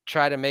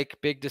try to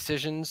make big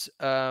decisions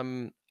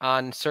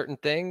on certain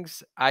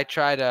things. I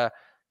try to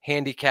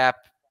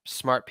handicap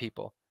smart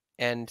people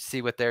and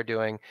see what they're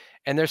doing.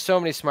 And there's so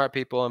many smart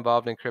people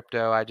involved in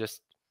crypto. I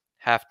just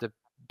have to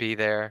be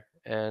there.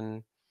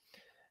 And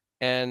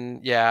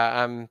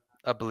yeah, I'm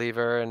a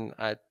believer, and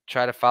I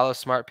try to follow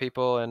smart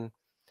people, and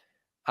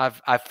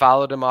I've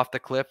followed them off the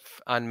cliff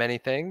on many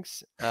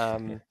things.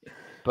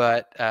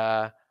 But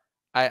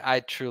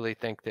I truly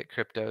think that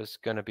crypto's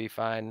going to be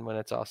fine when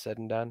it's all said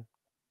and done.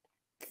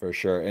 For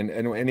sure. And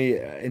any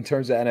in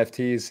terms of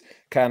NFTs,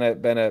 kind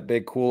of been a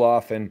big cool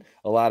off, and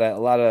a lot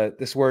of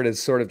this word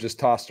is sort of just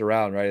tossed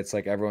around, right? It's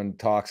like everyone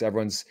talks,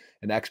 everyone's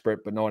an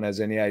expert, but no one has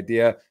any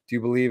idea. Do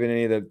you believe in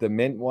any of the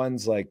mint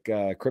ones like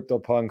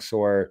CryptoPunks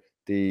or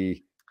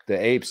the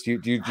apes? Do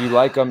you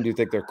like them? Do you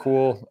think they're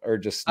cool or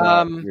just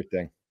not Um, your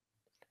thing?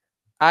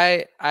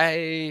 I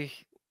I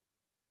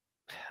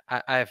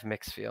I have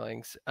mixed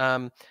feelings.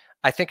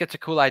 I think it's a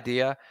cool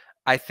idea.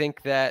 I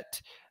think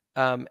that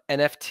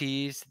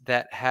NFTs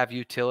that have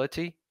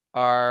utility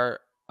are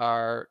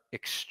are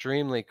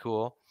extremely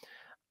cool.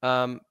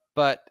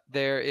 But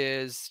there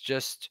is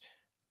just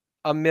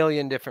a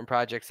million different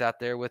projects out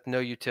there with no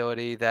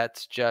utility.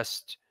 That's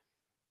just,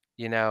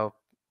 you know,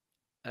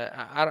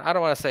 I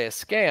don't want to say a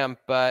scam,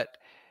 but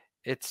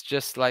it's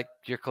just like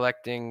you're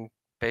collecting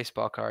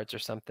baseball cards or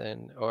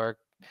something. Or,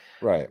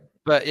 Right.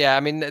 but yeah, I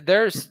mean,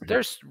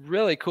 there's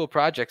really cool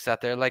projects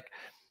out there, like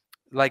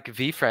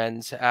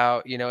VFriends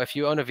out. If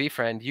you own a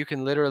VFriend, you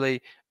can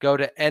literally go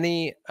to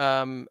any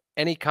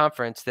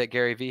conference that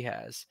Gary V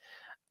has.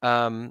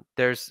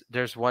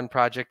 There's one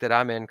project that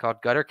I'm in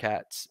called Gutter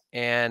Cats,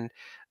 and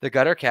the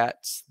Gutter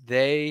Cats,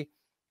 they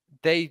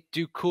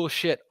do cool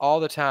shit all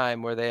the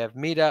time where they have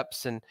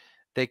meetups, and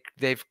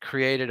they've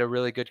created a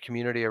really good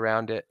community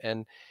around it.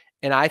 And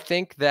I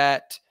think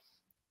that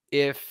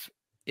if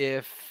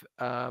if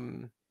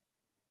um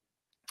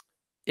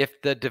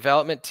if the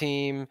development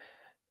team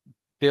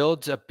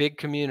builds a big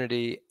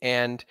community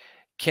and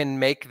can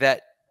make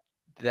that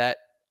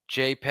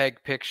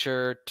JPEG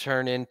picture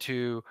turn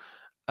into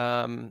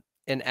an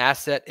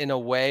asset in a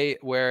way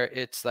where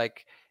it's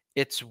like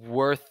it's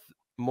worth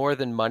more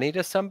than money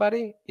to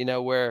somebody,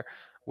 where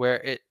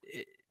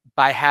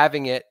by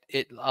having it,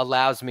 it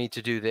allows me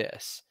to do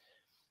this.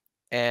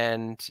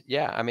 And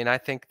yeah, I mean, I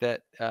think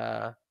that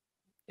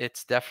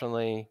it's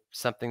definitely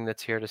something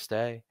that's here to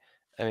stay.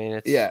 I mean,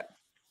 it's Yeah.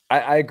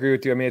 I agree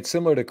with you. I mean, it's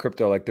similar to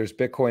crypto. Like there's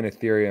Bitcoin,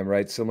 Ethereum,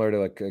 right? Similar to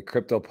like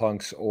crypto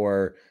punks,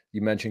 or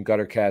you mentioned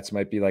gutter cats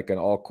might be like an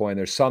altcoin.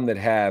 There's some that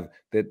have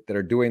that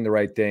are doing the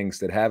right things,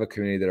 that have a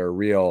community, that are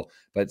real.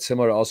 But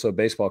similar to also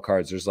baseball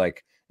cards, there's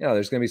like,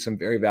 there's going to be some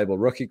very valuable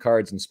rookie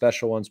cards and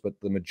special ones, but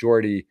the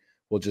majority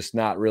will just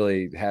not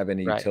really have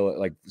any right, utility,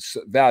 like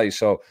value.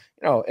 So,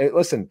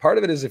 listen, part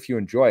of it is if you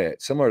enjoy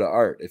it, similar to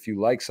art. If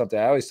you like something,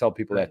 I always tell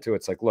people that right. too.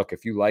 It's like, look,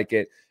 if you like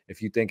it,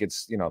 if you think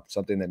it's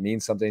something that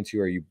means something to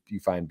you, or you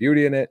find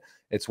beauty in it,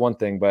 it's one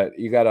thing. But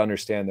you got to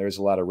understand there's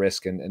a lot of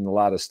risk, and a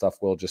lot of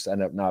stuff will just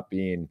end up not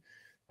being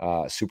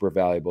super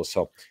valuable.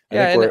 So I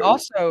Yeah, think and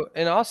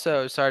we're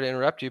also, sorry to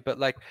interrupt you, but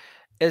like,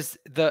 is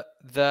the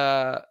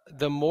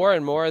more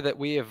and more that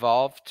we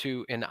evolve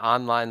to an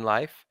online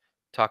life,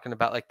 talking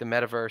about like the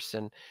metaverse,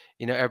 and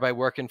everybody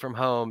working from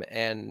home,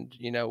 and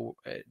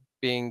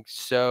being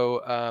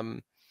so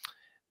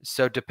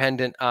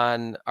dependent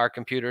on our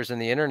computers and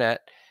the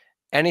internet,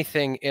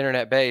 anything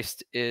internet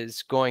based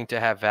is going to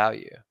have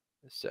value.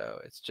 So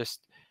it's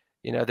just,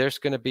 there's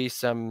going to be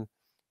some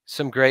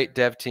great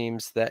dev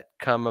teams that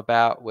come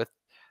about with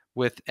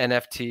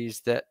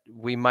NFTs that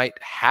we might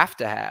have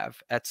to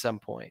have at some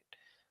point.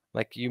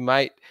 Like you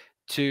might,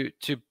 to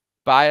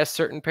buy a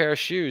certain pair of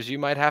shoes, you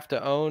might have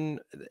to own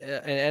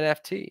an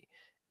NFT,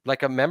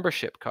 like a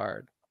membership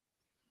card.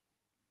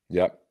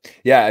 Yep.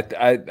 Yeah.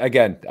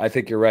 Again, I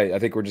think you're right. I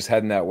think we're just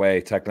heading that way.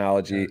 Yeah.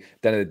 Technology. At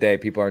the end of the day,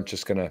 people aren't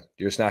just gonna.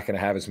 You're just not gonna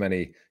have as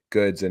many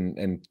goods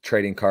and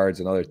trading cards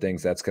and other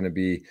things. That's gonna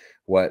be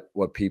what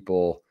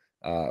people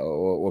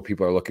what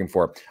people are looking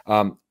for.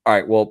 All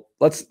right. Well,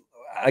 let's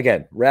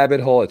again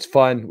rabbit hole. It's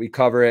fun. We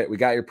cover it. We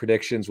got your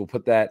predictions. We'll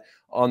put that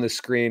on the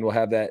screen. We'll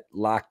have that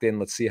locked in.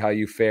 Let's see how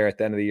you fare at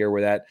the end of the year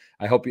with that.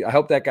 I hope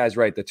that guy's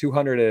right. The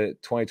 200 to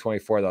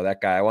 2024 though. That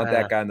guy. I want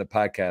that Uh, guy on the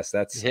podcast.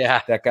 That's yeah.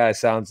 that guy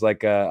sounds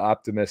like a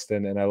optimist,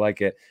 and I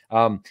like it.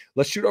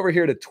 Let's shoot over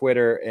here to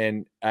Twitter,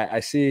 and I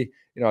see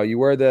you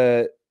were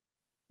the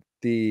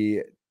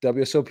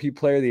WSOP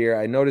Player of the Year.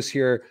 I notice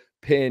here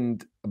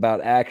pinned about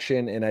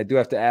action, and I do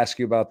have to ask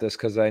you about this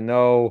because I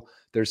know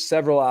there's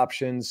several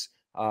options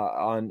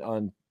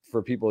on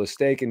for people to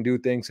stake and do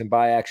things and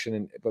buy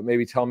action, but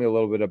maybe tell me a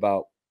little bit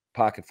about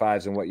Pocket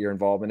Fives and what your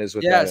involvement is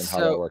with Yeah. that and how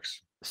that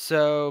works.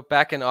 So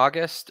back in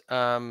August,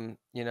 I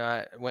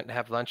went and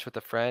have lunch with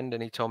a friend,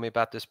 and he told me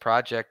about this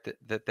project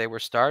that they were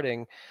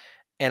starting,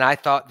 and I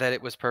thought that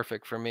it was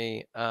perfect for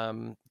me.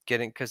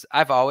 Getting because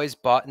I've always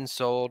bought and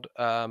sold,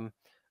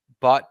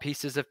 bought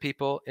pieces of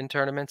people in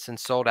tournaments and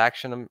sold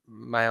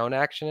my own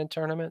action in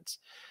tournaments.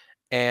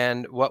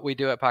 And what we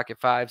do at Pocket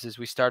Fives is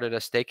we started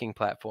a staking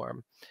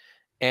platform,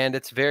 and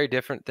it's very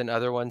different than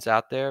other ones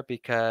out there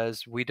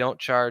because we don't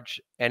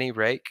charge any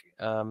rake.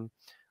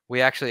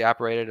 We actually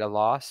operate at a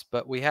loss,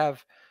 but we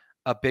have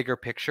a bigger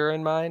picture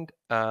in mind.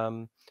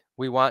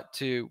 We want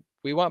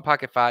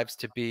Pocket Fives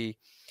to be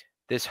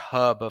this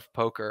hub of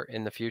poker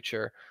in the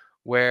future,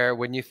 where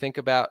when you think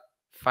about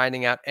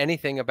finding out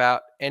anything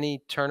about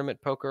any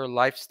tournament poker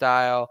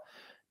lifestyle,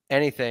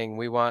 anything,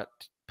 we want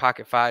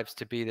Pocket Fives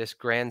to be this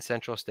grand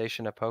central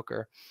station of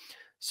poker.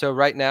 So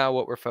right now,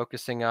 what we're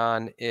focusing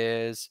on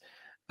is,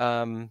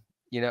 um,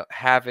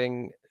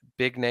 having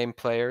big name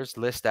players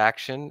list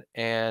action,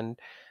 and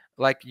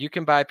like you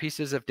can buy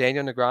pieces of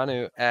Daniel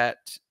Negreanu at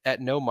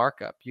no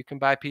markup. You can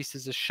buy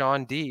pieces of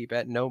Sean Deeb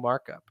at no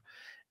markup,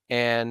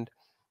 and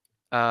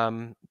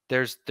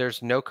there's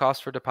no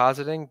cost for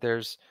depositing.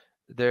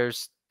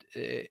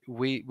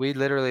 We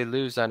literally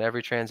lose on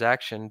every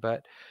transaction,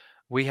 but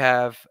we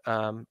have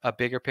a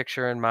bigger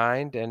picture in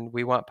mind, and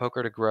we want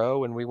poker to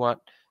grow, and we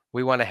want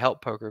to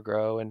help poker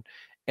grow,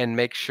 and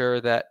make sure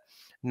that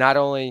not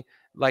only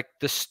like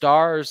the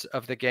stars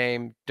of the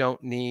game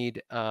don't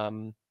need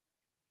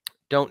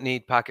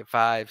pocket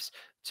fives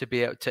to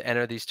be able to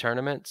enter these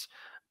tournaments,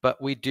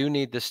 but we do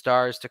need the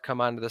stars to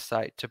come onto the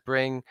site to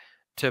bring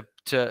to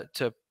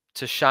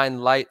shine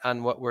light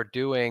on what we're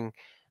doing,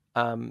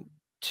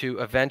 to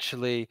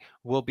eventually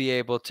we'll be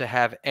able to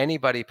have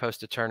anybody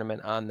post a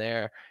tournament on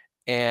there.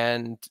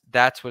 And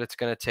that's what it's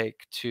going to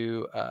take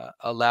to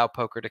allow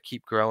poker to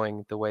keep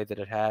growing the way that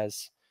it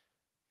has.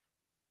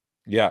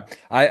 Yeah.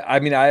 I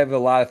mean, I have a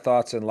lot of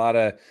thoughts and a lot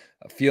of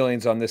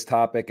feelings on this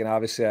topic. And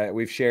obviously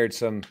we've shared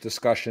some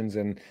discussions,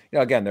 and,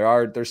 again,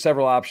 there's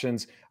several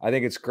options. I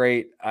think it's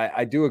great.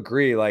 I do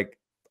agree. Like,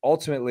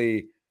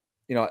 ultimately,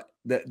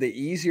 the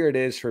easier it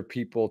is for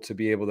people to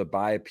be able to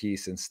buy a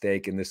piece and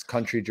stake in this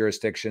country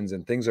jurisdictions,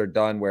 and things are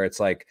done where it's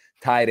like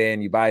tied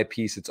in, you buy a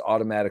piece, it's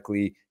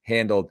automatically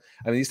handled.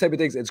 I mean, these type of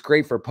things, it's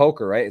great for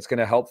poker, right? It's going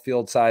to help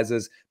field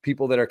sizes,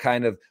 people that are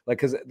kind of like,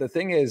 because the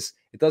thing is,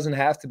 it doesn't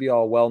have to be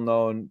all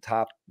well-known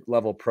top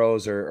level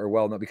pros or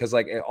well-known, because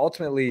like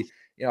ultimately,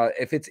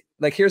 if it's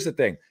like, here's the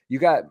thing, you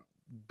got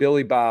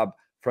Billy Bob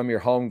from your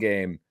home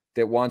game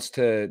that wants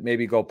to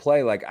maybe go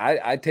play, like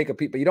I'd take a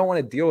peek, but you don't want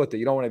to deal with it.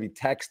 You don't want to be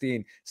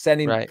texting,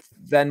 sending Right.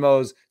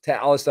 Venmos,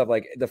 all this stuff.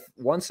 Like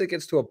once it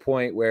gets to a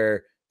point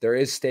where there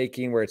is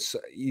staking, where it's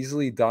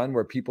easily done,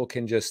 where people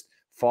can just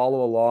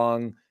follow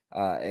along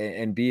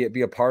and be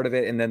a part of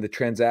it, and then the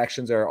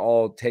transactions are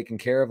all taken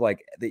care of.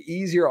 Like, the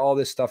easier all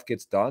this stuff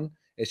gets done,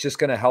 it's just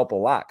going to help a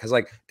lot. Because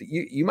like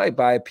you might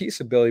buy a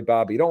piece of Billy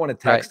Bob, but you don't want to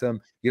text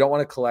them, you don't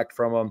want to collect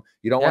from them,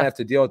 you don't want to have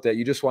to deal with that.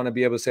 You just want to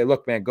be able to say,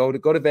 look, man, go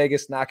to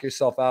Vegas, knock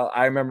yourself out.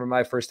 I remember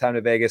my first time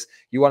to Vegas.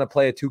 You want to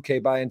play a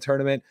 2K buy-in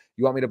tournament?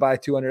 You want me to buy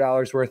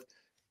 $200 worth?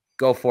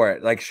 Go for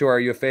it. Like, sure, are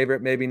you a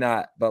favorite? Maybe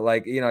not, but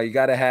like, you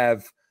got to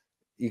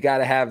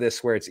have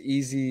this where it's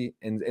easy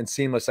and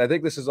seamless. I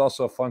think this is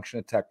also a function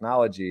of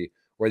technology,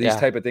 where these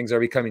type of things are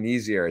becoming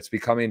easier. It's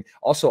becoming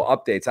also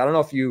updates. I don't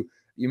know if you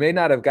may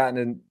not have gotten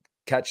to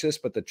catch this,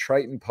 but the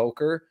Triton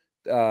Poker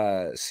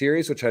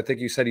series, which I think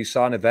you said you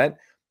saw an event,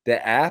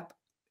 the app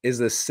is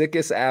the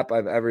sickest app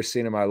I've ever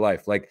seen in my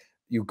life. Like,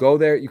 you go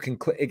there, you can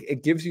click,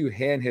 it gives you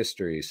hand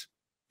histories.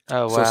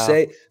 Oh,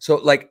 wow. So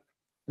like,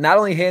 not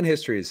only hand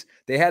histories,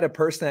 they had a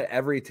person at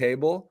every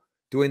table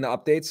doing the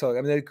updates. So,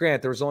 I mean,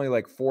 granted, there was only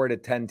like 4 to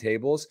 10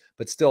 tables,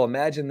 but still,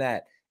 imagine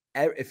that.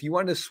 If you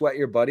wanted to sweat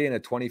your buddy in a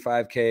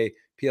 25K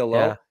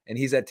PLO and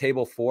he's at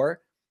table 4,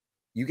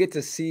 you get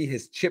to see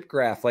his chip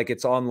graph like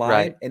it's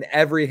online, and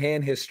every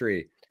hand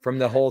history from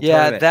the whole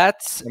tournament.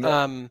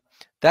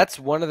 That's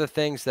one of the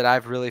things that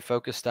I've really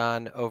focused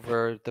on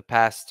over the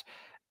past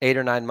 8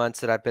 or 9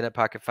 months that I've been at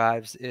Pocket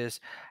Fives, is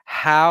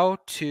how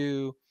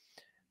to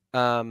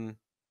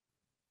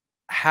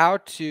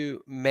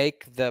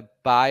make the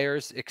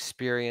buyer's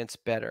experience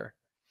better.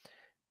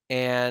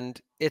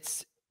 And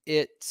it's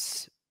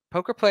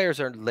poker players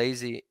are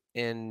lazy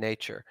in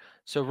nature.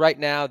 So right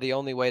now, the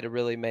only way to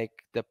really make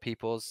the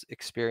people's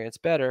experience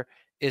better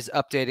is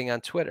updating on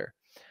Twitter.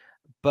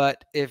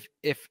 But if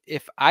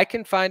I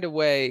can find a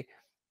way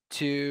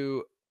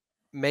to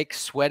make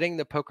sweating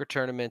the poker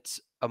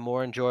tournaments a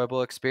more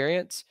enjoyable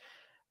experience,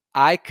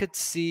 I could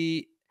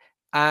see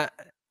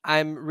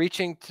I'm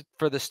reaching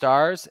for the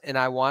stars, and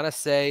I want to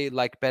say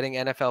like betting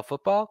NFL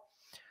football,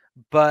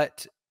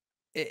 but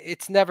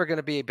it's never going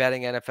to be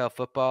betting NFL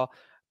football,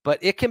 but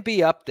it can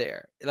be up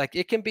there. Like,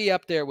 it can be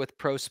up there with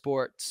pro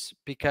sports,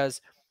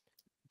 because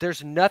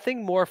there's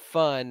nothing more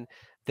fun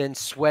than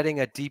sweating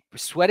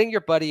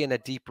your buddy in a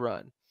deep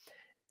run.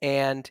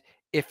 And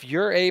if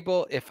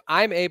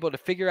I'm able to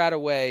figure out a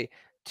way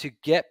to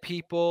get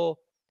people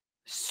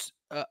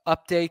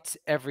updates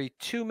every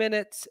 2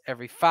 minutes,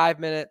 every 5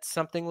 minutes,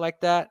 something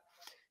like that,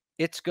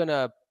 it's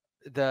gonna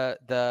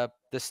the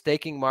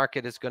staking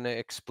market is gonna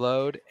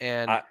explode,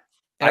 and I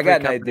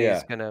got an company idea.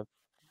 is gonna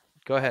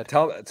go ahead.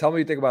 Tell me what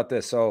you think about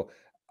this. So,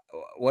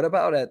 what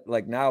about at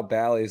like now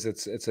Bally's?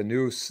 It's a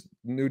new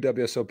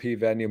WSOP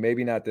venue.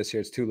 Maybe not this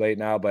year. It's too late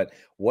now. But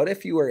what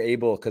if you were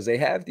able, because they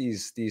have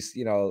these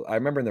I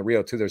remember in the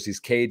Rio too, there's these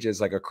cages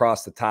like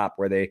across the top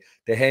where they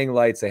hang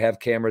lights, they have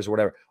cameras or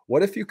whatever.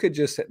 What if you could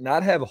just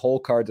not have hole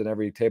cards on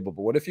every table,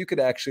 but what if you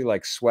could actually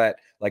like sweat,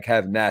 like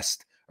have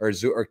Nest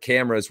or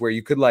cameras where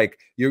you could like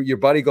your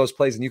buddy goes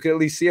plays and you could at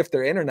least see if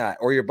they're in or not,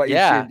 or your buddy it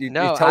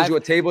tells you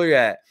what table you're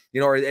at,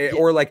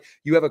 or like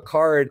you have a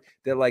card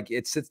that like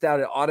it sits down,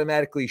 it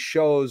automatically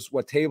shows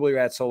what table you're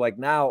at. So like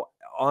now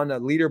on a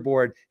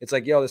leaderboard, it's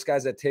like, yo, this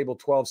guy's at table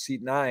 12,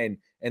 seat 9,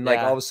 And like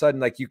all of a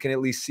sudden, like you can at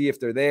least see if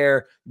they're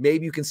there.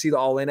 Maybe you can see the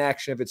all-in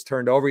action if it's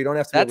turned over. You don't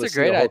have to be able That's to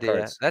a see the great whole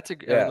idea. cards. I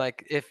mean, Yeah.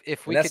 like if And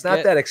we that's could not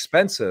get that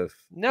expensive. It's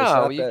no,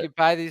 not you that could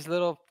buy these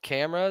little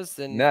cameras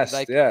and Nest.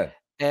 like Yeah.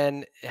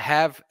 and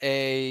have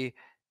I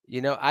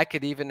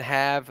could even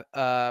have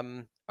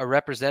a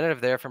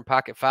representative there from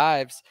Pocket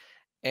Fives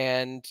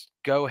and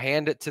go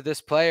hand it to this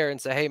player and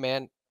say, hey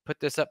man, put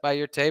this up by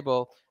your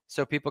table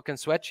so people can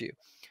sweat you.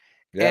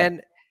 Yeah.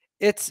 And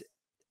it's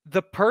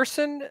the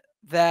person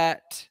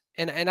that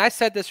and I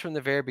said this from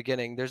the very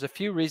beginning, there's a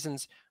few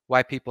reasons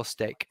why people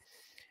stake.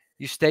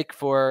 You stake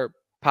for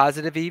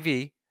positive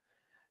EV,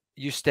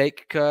 you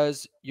stake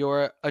because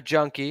you're a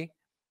junkie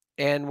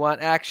and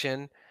want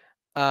action.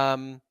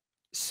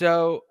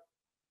 So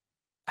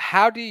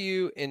how do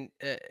you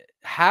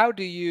how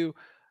do you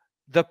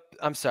the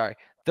I'm sorry,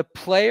 the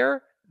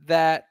player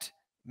that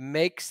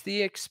makes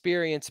the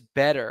experience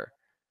better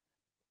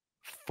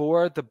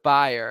for the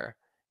buyer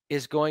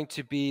is going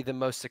to be the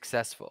most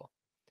successful.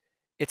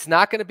 It's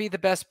not going to be the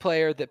best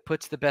player that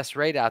puts the best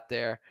rate out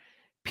there.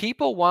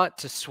 People want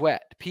to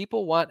sweat.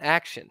 People want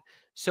action.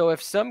 So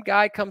if some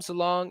guy comes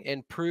along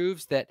and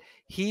proves that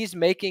he's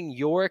making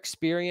your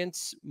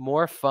experience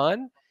more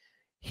fun,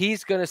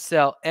 he's going to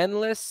sell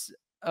endless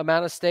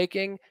amount of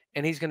staking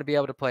and he's going to be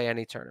able to play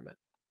any tournament.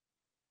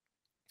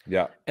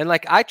 Yeah. And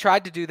like I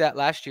tried to do that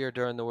last year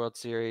during the World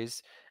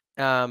Series.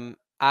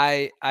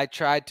 I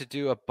tried to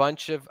do a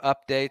bunch of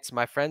updates.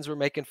 My friends were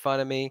making fun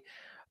of me,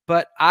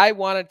 but I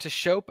want to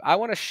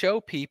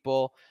show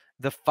people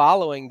the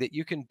following that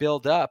you can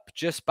build up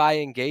just by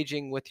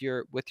engaging with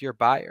your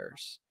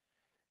buyers.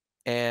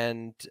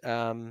 And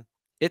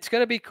it's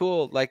going to be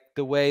cool, like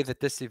the way that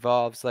this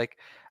evolves. Like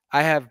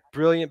I have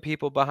brilliant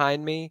people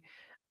behind me.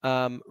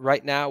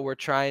 Right now we're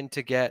trying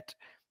to get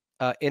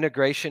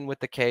integration with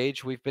the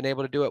cage. We've been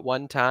able to do it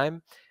one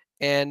time.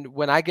 And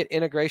when I get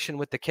integration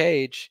with the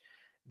cage,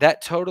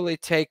 that totally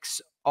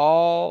takes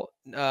all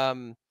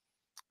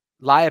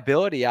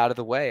liability out of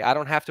the way. I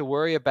don't have to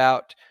worry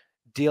about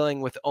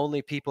dealing with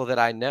only people that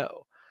I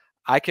know.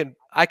 I can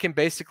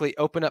basically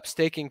open up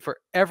staking for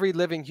every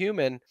living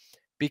human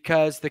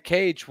because the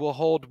cage will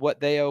hold what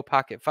they owe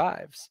Pocket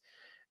Fives.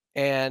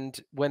 And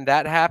when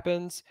that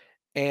happens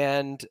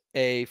and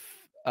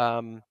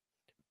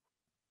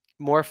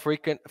more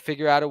frequent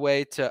figure out a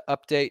way to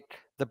update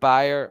the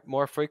buyer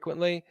more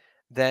frequently,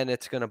 then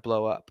it's going to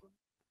blow up.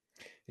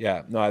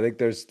 Yeah, no, I think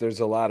there's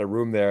a lot of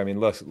room there. I mean,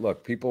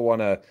 look, people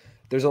want to.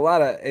 There's a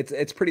lot of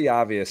it's pretty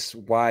obvious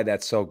why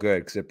that's so good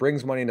because it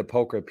brings money into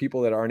poker.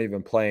 People that aren't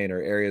even playing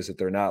or areas that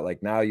they're not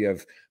like now you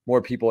have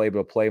more people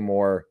able to play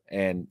more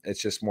and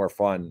it's just more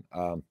fun.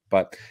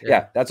 But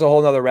yeah, that's a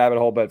whole nother rabbit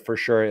hole. But for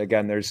sure,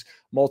 again, there's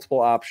multiple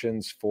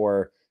options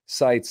for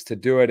sites to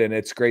do it, and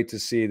it's great to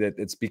see that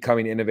it's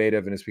becoming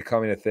innovative and it's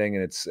becoming a thing,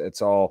 and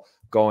it's all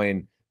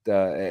going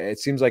it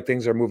seems like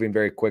things are moving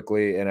very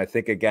quickly. And I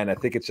think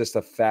it's just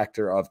a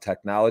factor of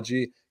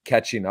technology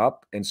catching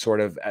up and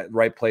sort of at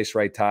right place,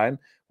 right time,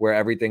 where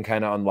everything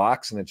kind of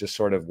unlocks and it just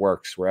sort of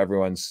works, where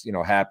everyone's,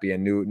 happy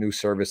and new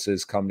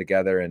services come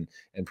together and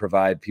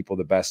provide people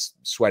the best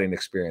sweating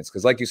experience.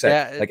 Cause like you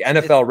said, like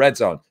NFL red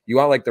zone, you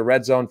want like the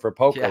red zone for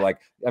poker. Like,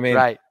 I mean,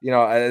 right.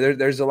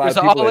 There's a lot There's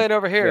of people all in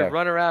over here,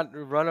 run around,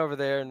 run over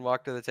there and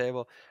walk to the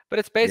table. But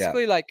it's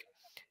basically like,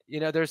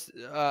 there's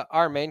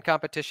our main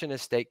competition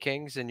is Stake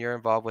Kings, and you're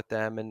involved with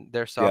them, and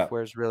their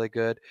software is really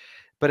good.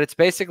 But it's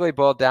basically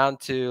boiled down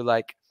to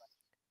like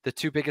the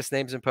two biggest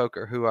names in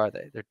poker. Who are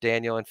they? They're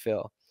Daniel and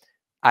Phil.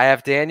 I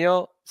have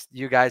Daniel.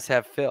 You guys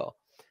have Phil.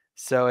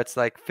 So it's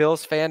like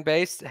Phil's fan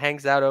base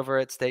hangs out over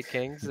at Stake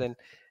Kings,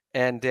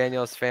 and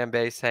Daniel's fan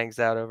base hangs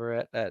out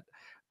over at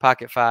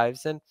Pocket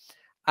Fives. And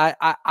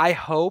I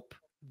hope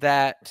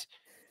that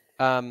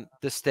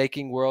the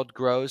staking world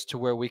grows to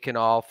where we can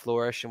all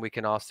flourish and we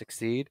can all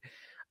succeed.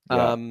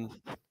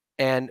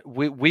 And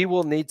we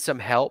will need some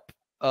help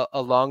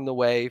along the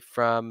way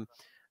from,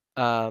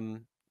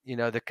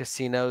 the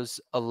casinos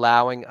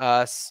allowing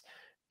us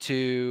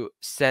to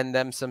send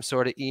them some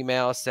sort of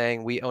email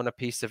saying we own a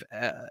piece of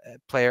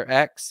player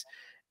X.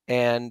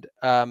 And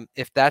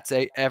if that's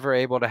ever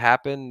able to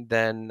happen,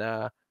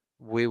 then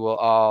we will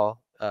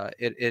all,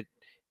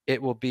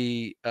 it will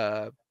be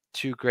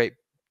two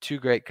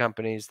great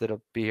companies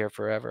that'll be here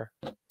forever.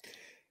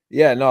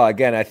 Yeah, no,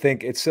 again, I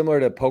think it's similar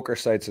to poker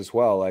sites as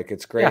well. Like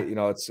it's great,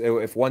 Yeah.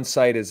 if one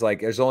site is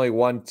like there's only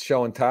one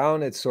show in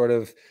town, it's sort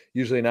of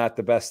usually not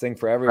the best thing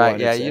for Right. everyone.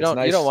 Yeah. It's You don't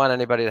nice. want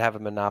anybody to have a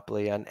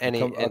monopoly on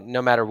any, and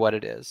no matter what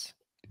it is.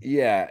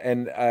 Yeah,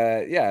 and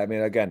I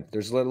mean, again,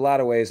 there's a lot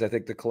of ways I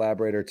think to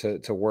collaborate or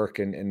to work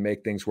and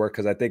make things work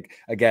because I think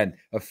again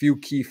a few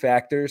key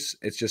factors.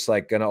 It's just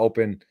like going to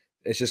open.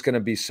 It's just going to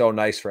be so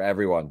nice for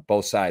everyone,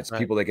 both sides, Right.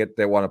 people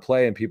that want to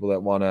play and people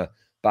that want to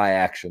buy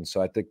action.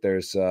 So I think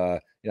there's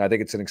I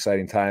think it's an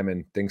exciting time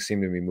and things seem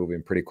to be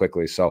moving pretty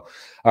quickly. So all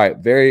right,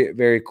 very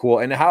very cool.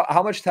 And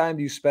how much time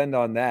do you spend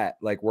on that,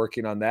 like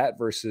working on that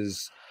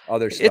versus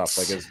other stuff?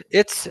 Like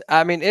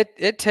I mean,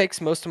 it takes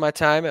most of my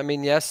time. I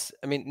mean, yes.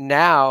 I mean,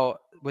 now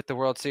with the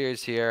World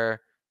Series here,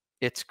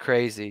 it's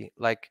crazy.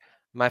 Like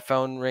my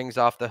phone rings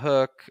off the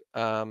hook.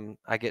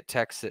 I get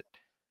texts at,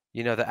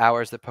 the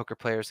hours that poker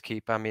players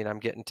keep. I mean, I'm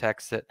getting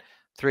texts at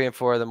 3 and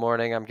 4 in the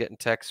morning. I'm getting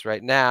texts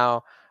right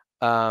now.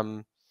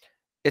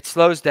 It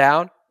slows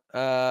down,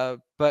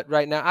 but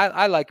right now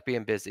I like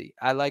being busy.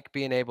 I like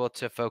being able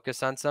to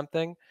focus on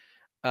something.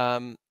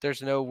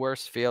 There's no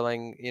worse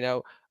feeling,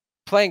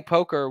 playing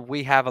poker.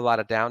 We have a lot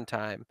of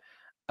downtime,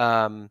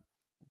 um,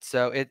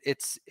 so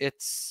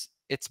it's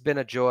been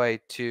a joy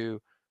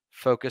to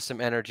focus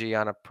some energy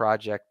on a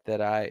project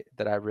that I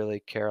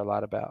really care a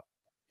lot about.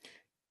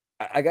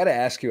 I got to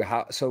ask you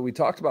how. So we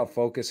talked about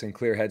focus and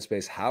clear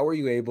headspace. How are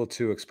you able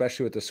to,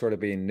 especially with this sort of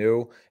being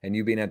new and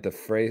you being at the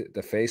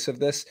face of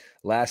this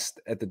last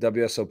at the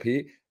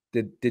WSOP?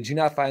 Did you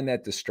not find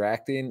that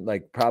distracting?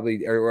 Like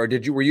probably, or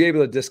did you were you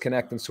able to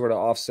disconnect and sort of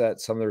offset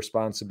some of the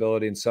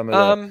responsibility and some of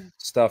the Um,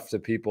 stuff to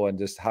people, and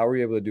just how were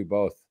you able to do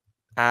both?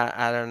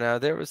 I don't know.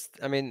 There was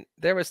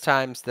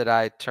times that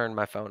I turned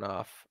my phone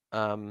off.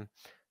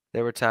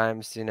 There were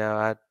times,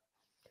 I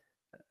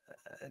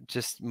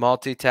just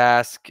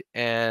multitask,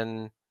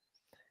 and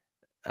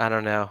I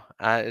don't know.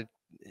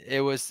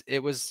 It was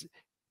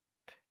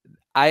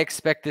I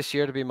expect this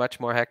year to be much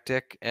more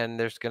hectic, and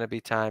there's going to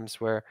be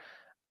times where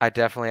I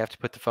definitely have to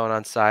put the phone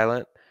on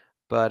silent.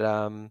 But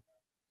I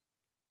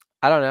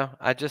don't know.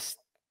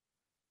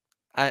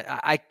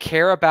 I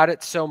care about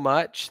it so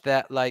much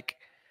that, like,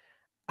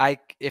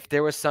 if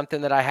there was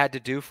something that I had to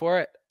do for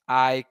it,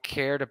 I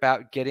cared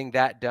about getting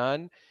that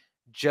done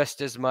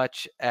just as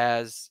much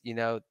as,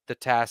 the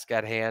task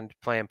at hand,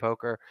 playing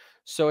poker.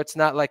 So it's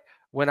not like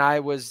when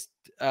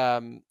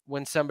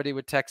somebody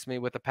would text me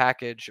with a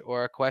package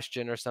or a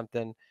question or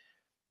something,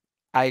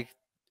 I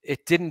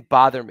it didn't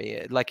bother me.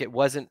 It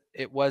wasn't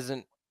it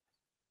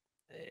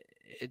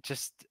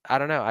just I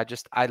don't know.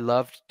 I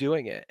loved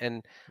doing it,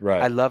 and I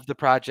Right. loved the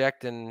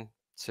project, and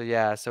so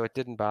yeah, so it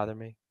didn't bother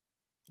me.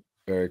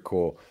 Very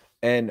cool.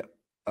 And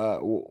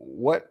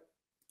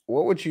what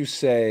would you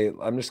say?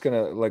 I'm just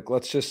gonna like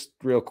let's just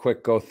real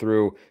quick go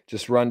through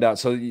just rundown.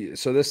 So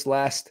so this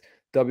last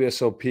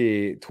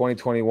WSOP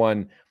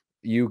 2021,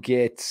 you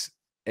get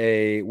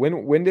a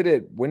when did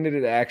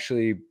it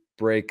actually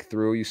break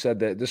through? You said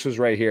that this was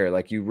right here.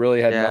 Like you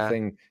really had Yeah.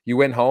 nothing. You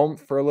went home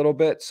for a little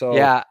bit. So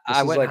Yeah, this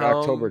I is went like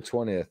October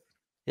home. 20th.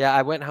 Yeah,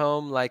 I went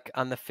home, like,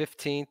 on the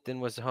 15th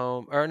and was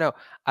home, or no,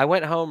 I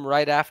went home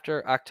right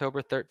after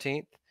October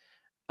 13th,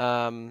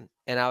 and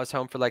I was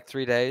home for, like,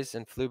 3 days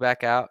and flew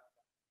back out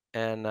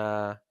and,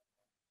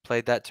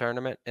 played that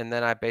tournament, and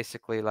then I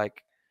basically,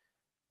 like,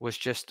 was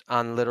just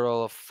on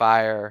literal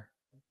fire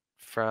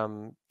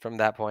from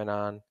that point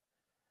on.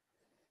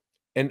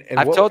 And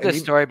I've what told and this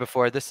you story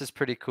before. This is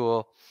pretty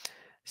cool.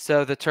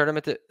 So the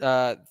tournament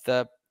that,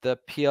 the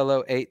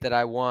PLO 8 that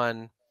I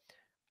won,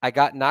 I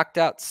got knocked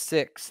out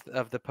 6th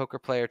of the Poker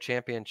Player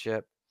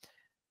Championship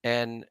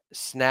and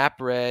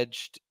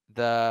snap-regged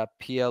the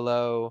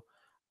PLO.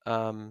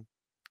 um,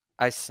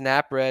 I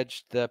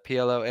snap-regged the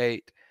PLO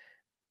 8.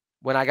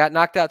 When I got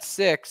knocked out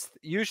 6th,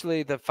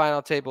 usually the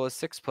final table is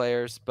 6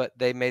 players, but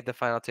they made the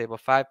final table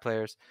 5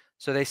 players,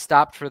 so they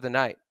stopped for the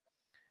night.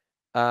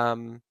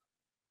 Um,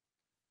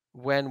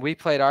 when we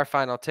played our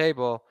final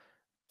table,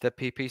 the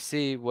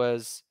PPC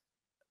was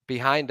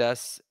behind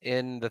us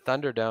in the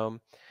Thunderdome,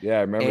 yeah,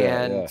 I remember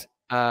that. and,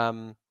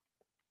 Yeah.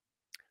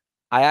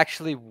 I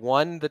actually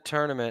won the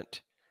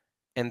tournament,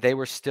 and they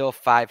were still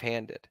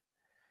five-handed.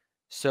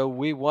 So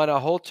we won a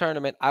whole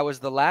tournament. I was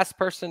the last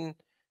person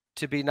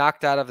to be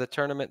knocked out of the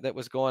tournament that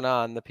was going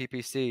on, the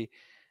PPC,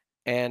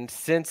 and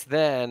since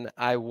then,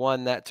 I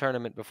won that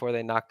tournament before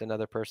they knocked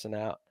another person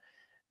out.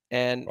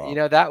 And,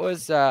 Wow. that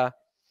was, that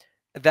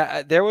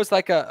there was,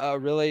 like, a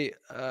really,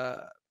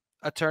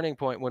 a turning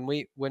point when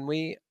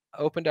we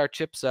opened our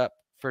chips up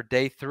for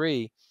day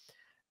 3.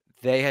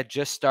 They had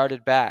just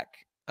started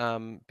back,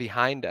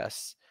 behind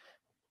us,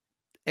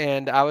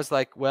 and I was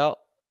like, "Well,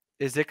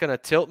 is it gonna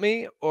tilt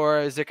me or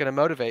is it gonna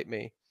motivate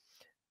me?"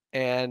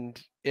 And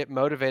it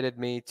motivated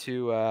me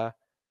to, I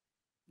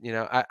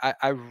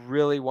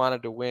really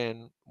wanted to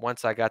win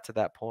once I got to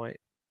that point.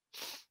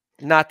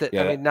 Yeah. Not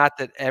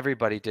that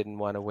everybody didn't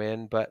wanna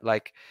win, but,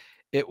 like,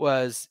 it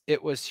was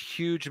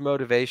huge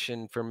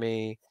motivation for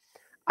me.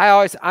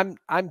 I'm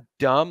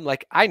dumb,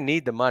 like, I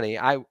need the money.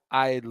 I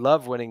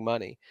love winning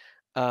money.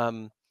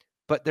 Um,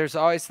 but there's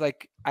always,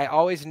 like, I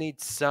always need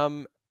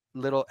some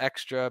little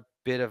extra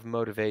bit of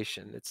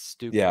motivation. It's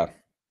Yeah.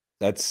 stupid.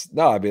 That's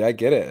no, I mean, I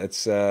get it.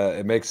 It's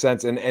it makes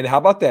sense. And how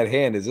about that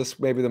hand? Is this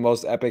maybe the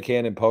most epic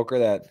hand in poker,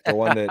 that the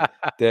one that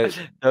Those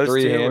 2 were,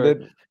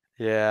 three-handed?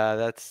 yeah,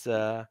 that's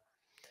That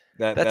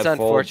fold?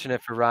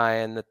 unfortunate for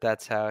Ryan that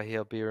that's how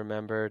he'll be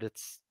remembered.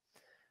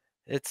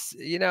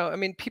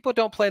 People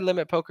don't play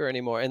limit poker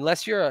anymore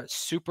unless you're a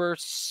super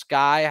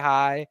sky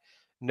high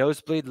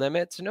nosebleed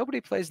limits.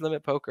 Nobody plays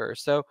limit poker.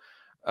 So,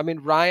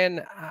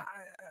 Ryan,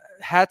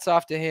 hats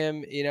off to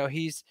him.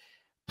 He's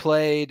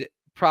played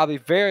probably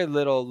very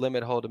little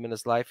limit hold'em in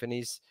his life, and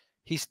he's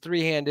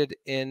three-handed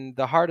in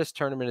the hardest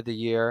tournament of the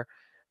year,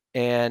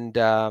 and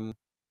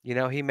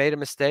he made a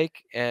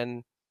mistake,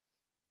 and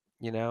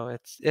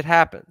it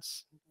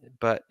happens.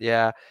 But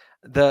yeah,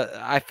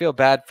 I feel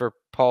bad for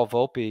Paul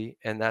Volpe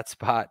in that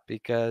spot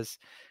because,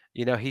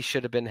 he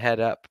should have been head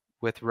up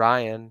with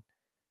Ryan.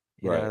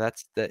 Right.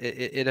 That's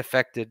it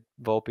affected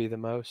Volpe the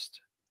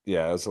most.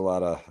 Yeah, it was a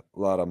lot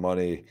of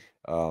money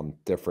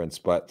difference.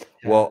 But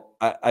Yeah. well,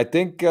 I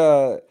think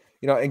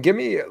and give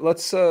me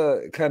let's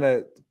kind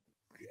of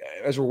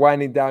as we're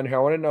winding down here, I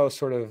want to know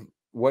sort of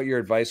what your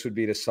advice would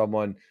be to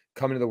someone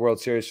coming to the World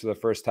Series for the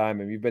first time.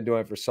 And you've been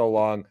doing it for so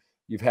long,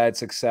 you've had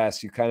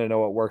success, you kind of know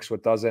what works,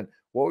 what doesn't.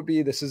 What would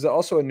be this is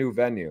also a new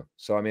venue.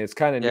 So I mean it's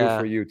kind of new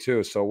for Yeah. you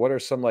too. So what are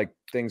some like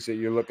things that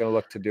you're looking to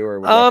look to do or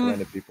would Um,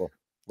 recommend to people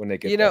when they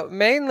get there?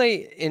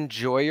 mainly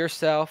enjoy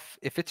yourself.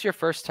 If it's your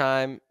first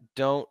time,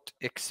 don't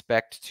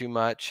expect too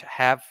much.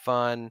 Have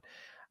fun.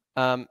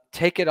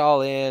 Take it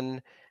all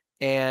in,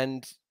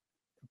 and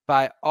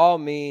by all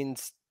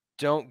means,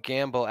 don't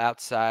gamble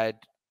outside.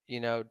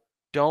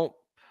 Don't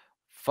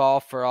fall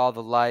for all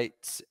the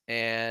lights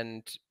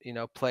and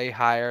play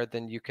higher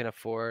than you can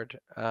afford.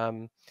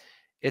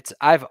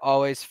 I've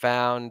always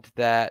found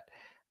that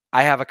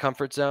I have a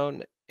comfort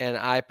zone and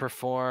I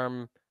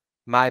perform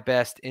my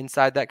best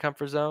inside that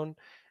comfort zone.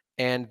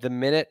 And the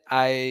minute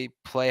I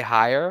play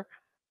higher,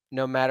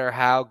 no matter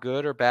how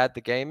good or bad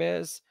the game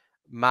is,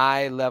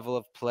 my level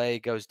of play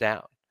goes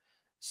down.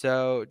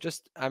 So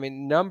I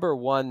mean, number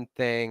one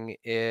thing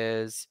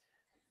is,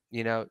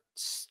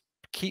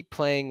 keep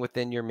playing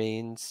within your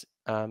means.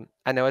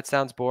 I know it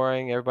sounds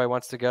boring. Everybody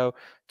wants to go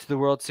to the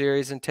World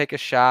Series and take a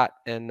shot,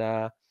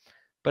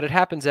 but it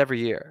happens every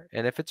year.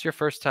 And if it's your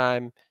first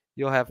time,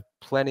 you'll have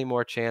plenty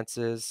more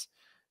chances.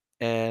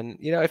 And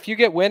if you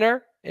get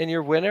winner and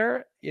you're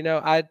winner,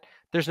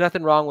 there's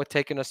nothing wrong with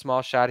taking a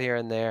small shot here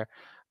and there.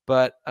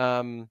 But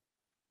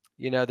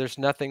there's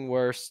nothing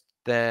worse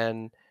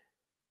than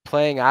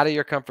playing out of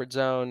your comfort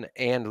zone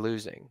and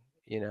losing.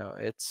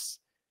 It's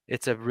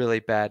a really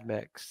bad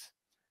mix.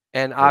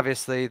 And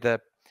obviously the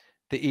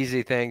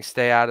easy thing,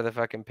 stay out of the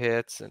fucking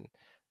pits and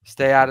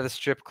stay out of the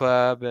strip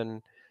club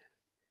and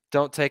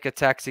don't take a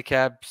taxi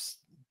cab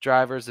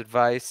driver's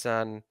advice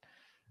on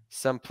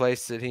some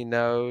place that he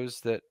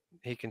knows that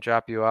he can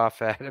drop you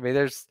off at. I mean,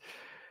 there's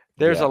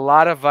a Yeah,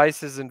 lot of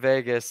vices in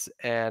Vegas,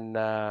 and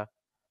I've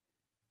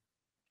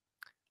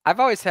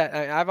always had,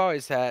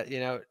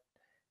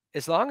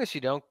 as long as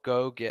you don't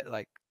go get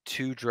like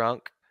too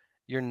drunk,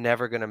 you're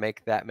never gonna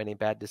make that many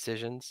bad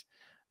decisions.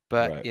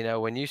 But right.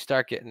 when you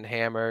start getting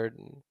hammered,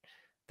 and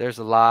there's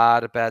a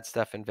lot of bad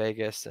stuff in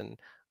Vegas, and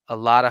a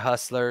lot of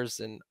hustlers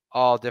in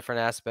all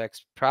different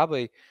aspects.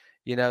 Probably,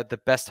 the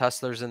best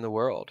hustlers in the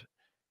world,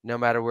 no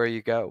matter where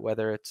you go,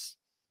 whether it's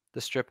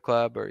the strip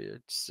club or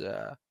it's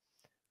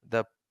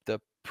the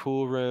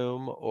pool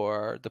room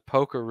or the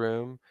poker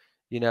room.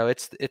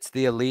 It's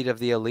the elite of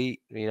the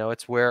elite.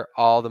 It's where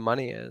all the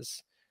money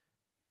is.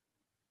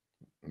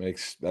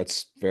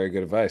 That's very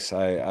good advice.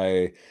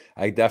 I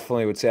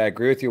definitely would say I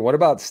agree with you. What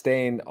about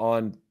staying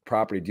on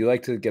property? Do you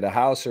like to get a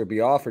house or be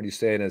off, or do you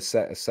stay in a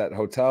set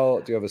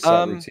hotel? Do you have a set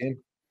Um, routine?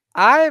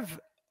 I've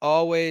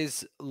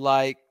always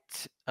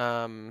liked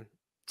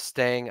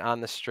staying on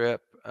the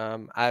strip.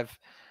 I've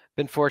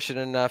been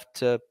fortunate enough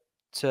to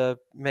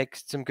make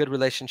some good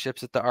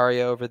relationships at the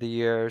Aria over the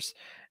years,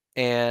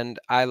 and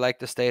I like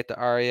to stay at the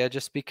Aria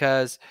just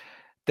because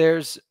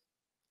there's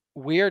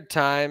weird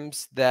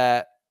times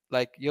that,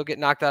 like, you'll get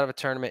knocked out of a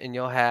tournament and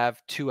you'll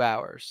have 2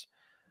 hours.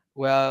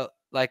 Well,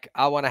 like,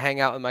 I want to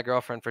hang out with my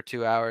girlfriend for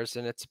 2 hours,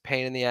 and it's a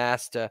pain in the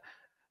ass to,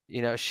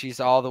 she's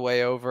all the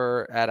way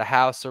over at a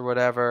house or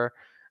whatever.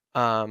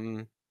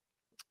 Um,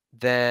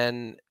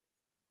 then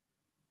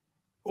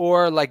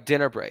or like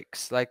dinner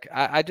breaks. Like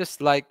I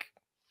just like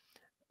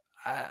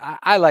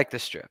I like the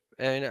strip.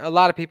 And a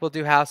lot of people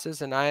do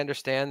houses, and I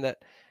understand that,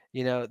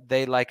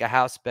 they like a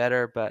house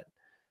better, but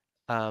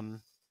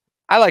um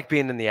I like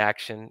being in the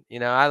action.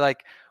 I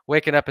like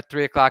waking up at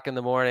 3 o'clock in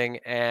the morning,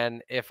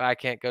 and if I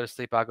can't go to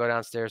sleep, I'll go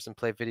downstairs and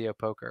play video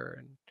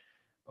poker,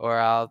 or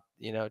I'll,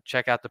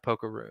 check out the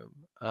poker room.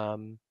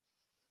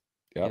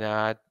 You Yep.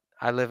 know,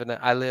 I live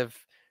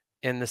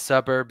in the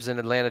suburbs in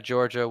Atlanta,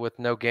 Georgia, with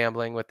no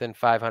gambling within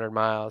 500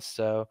 miles.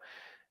 So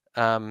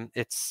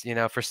it's,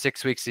 for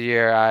 6 weeks a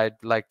year, I'd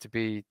like to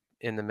be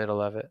in the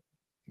middle of it.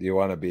 You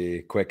want to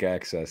be quick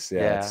access.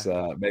 Yeah, Yeah.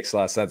 it's makes a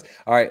lot of sense.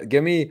 All right,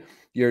 give me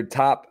your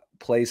top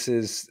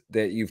places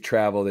that you've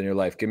traveled in your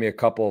life. Give me a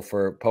couple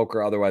for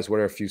poker. Otherwise, what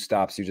are a few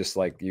stops you just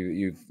like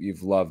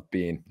you've loved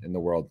being in the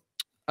world?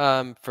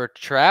 For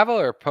travel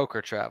or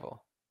poker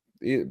travel?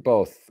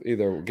 Both.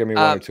 Either give me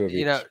one or two of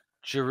each.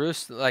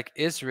 Jerusalem, like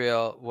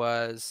Israel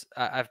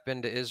I've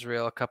been to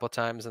Israel a couple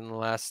times in the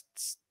last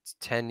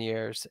 10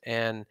 years,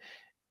 and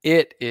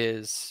it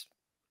is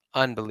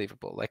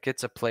unbelievable. Like,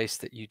 it's a place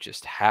that you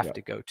just have Yeah.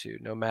 to go to,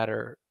 no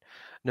matter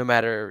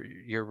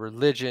your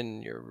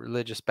religion, your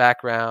religious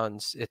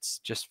backgrounds. It's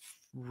just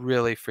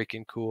really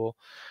freaking cool.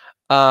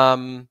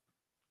 Um,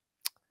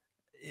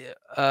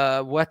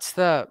 what's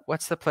the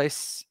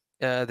place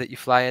that you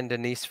fly into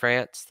Nice,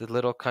 France, the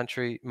little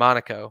country,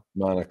 Monaco,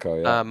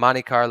 Monaco. Yeah.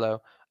 Monte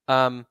Carlo.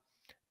 Um,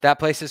 that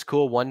place is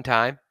cool one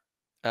time.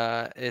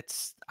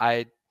 It's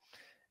I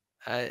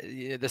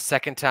The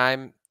second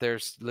time,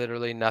 there's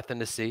literally nothing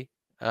to see.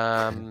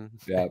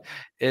 Yeah.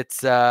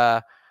 It's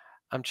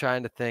I'm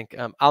trying to think.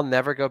 I'll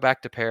never go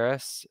back to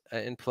Paris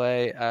and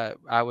play.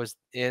 I was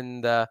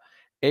in the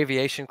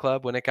Aviation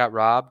Club when it got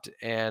robbed,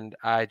 and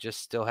I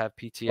just still have Oh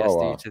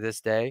PTSD wow. to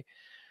this day.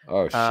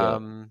 Oh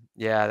shit.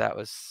 Yeah, that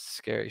was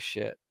scary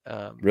shit.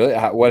 Really?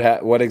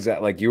 What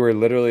exactly? Like you were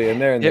literally in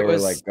there and they It were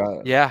was,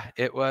 like, yeah,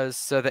 it was.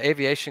 So the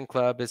Aviation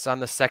Club is on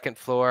the second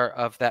floor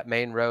of that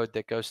main road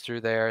that goes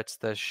through there. It's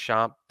the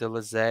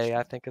Champs-Élysées,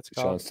 I think it's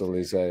called.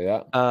 Champs-Élysées,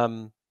 yeah.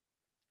 Um,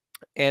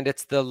 and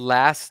it's the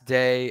last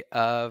day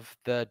of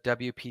the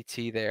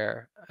WPT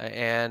there.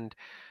 And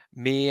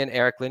me and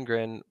Eric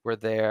Lindgren were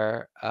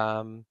there.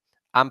 I'm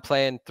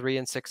playing 3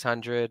 and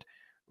 600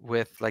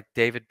 with like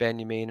David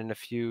Benjamin and a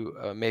few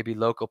maybe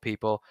local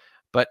people.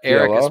 But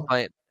Eric is PLO?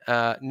 playing.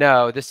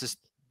 No, this is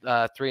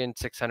 3 and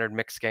 600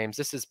 mixed games.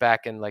 This is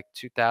back in like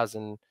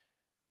 2000.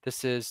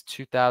 This is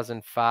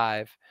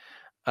 2005.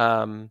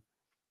 And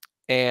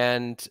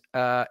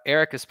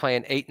Eric is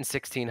playing 8 and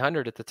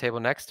 1600 at the table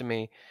next to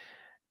me,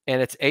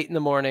 and it's 8 in the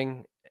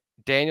morning.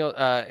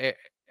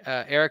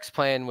 Eric's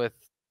playing with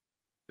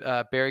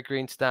Barry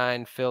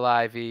Greenstein, Phil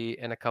Ivey,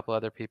 and a couple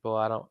other people.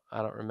 I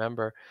don't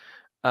remember.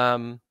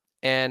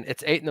 And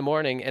it's 8 in the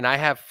morning, and I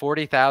have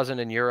 40,000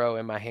 in euro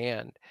in my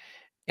hand,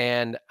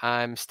 and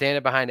I'm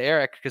standing behind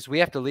Eric because we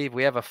have to leave.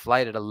 We have a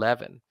flight at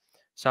 11.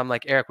 So I'm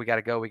like, Eric, we got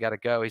to go. We got to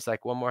go. He's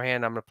like, one more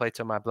hand. I'm going to play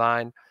till my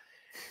blind.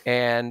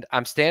 And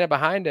I'm standing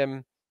behind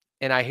him,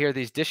 and I hear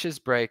these dishes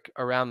break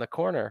around the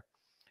corner.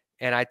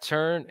 And I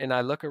turn and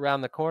I look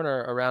around the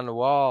corner, around the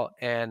wall,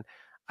 and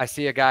I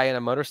see a guy in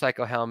a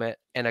motorcycle helmet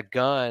and a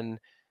gun,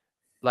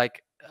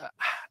 like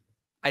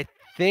I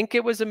think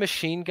it was a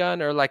machine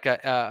gun or like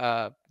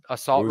a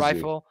assault Uzi.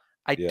 rifle.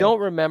 I Yeah. don't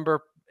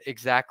remember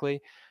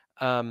exactly,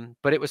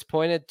 but it was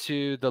pointed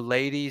to the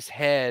lady's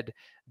head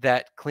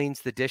that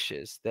cleans the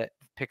dishes, that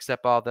picks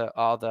up all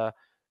the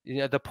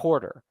the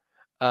porter.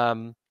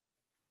 Um,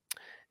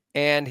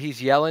 and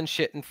he's yelling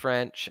shit in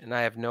French, and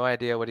I have no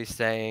idea what he's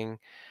saying.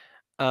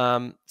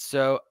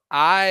 So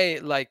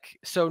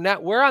now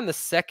we're on the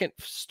second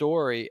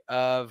story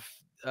of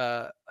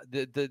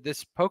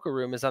this poker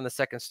room is on the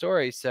second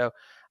story. So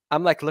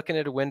I'm like looking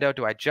at a window.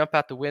 Do I jump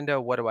out the window?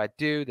 What do I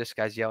do? This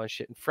guy's yelling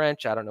shit in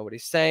French. I don't know what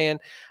he's saying.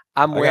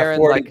 I'm I got wearing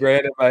 40 like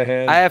grand in my I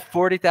hand. have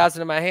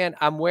 40,000 in my hand.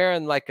 I'm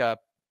wearing like a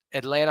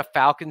Atlanta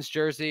Falcons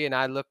jersey, and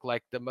I look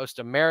like the most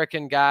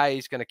American guy.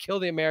 He's going to kill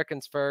the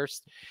Americans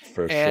first.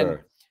 For And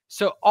sure.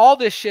 so all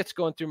this shit's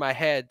going through my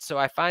head. So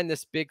I find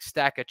this big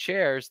stack of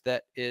chairs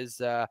that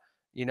is,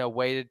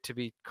 waited to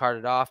be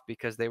carted off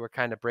because they were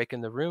kind of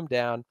breaking the room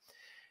down.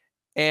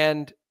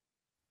 And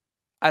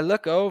I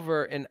look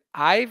over, and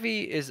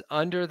Ivy is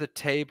under the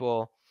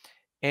table,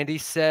 and he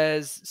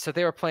says, so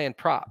they were playing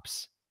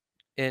props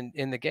in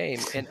the game.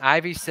 And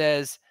Ivy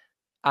says,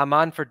 I'm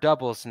on for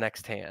doubles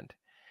next hand.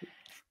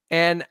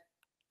 And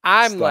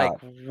I'm like,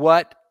 Stop.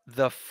 what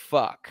the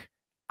fuck?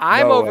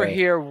 I'm No over way.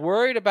 here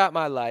worried about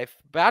my life,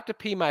 about to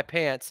pee my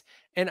pants,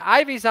 and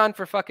Ivy's on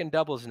for fucking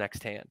doubles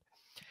next hand.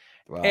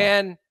 Wow.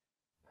 And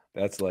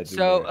That's so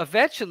legendary.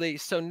 eventually,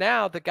 so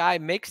now the guy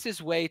makes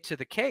his way to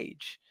the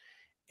cage,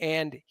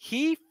 and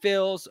he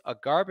fills a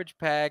garbage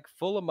bag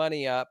full of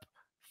money up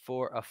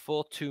for a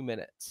full 2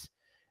 minutes.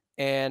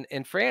 And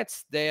in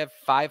France, they have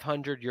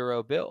 500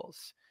 euro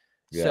bills.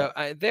 Yeah.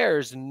 So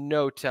there's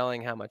no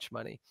telling how much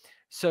money.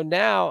 So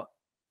now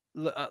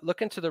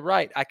looking to the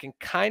right, I can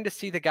kind of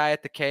see the guy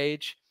at the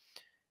cage,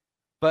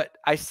 but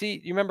I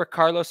see, you remember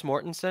Carlos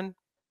Mortensen? Yeah.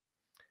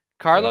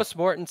 Carlos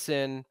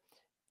Mortensen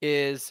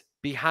is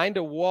behind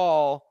a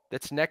wall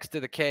that's next to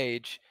the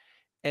cage,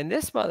 and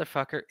this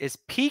motherfucker is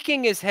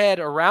peeking his head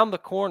around the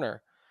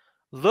corner,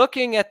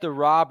 looking at the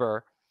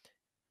robber,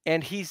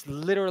 and he's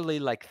literally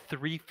like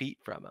 3 feet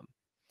from him.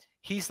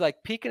 He's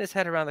like peeking his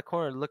head around the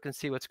corner to look and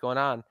see what's going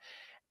on.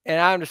 And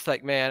I'm just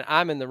like, man,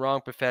 I'm in the wrong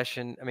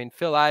profession. I mean,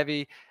 Phil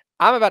Ivey,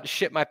 I'm about to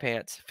shit my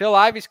pants. Phil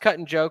Ivey's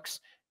cutting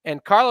jokes,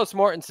 and Carlos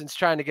Mortensen's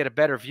trying to get a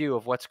better view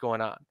of what's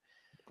going on.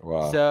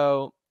 Wow.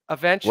 So What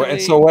and so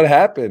eventually, what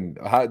happened?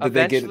 How did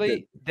they get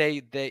it?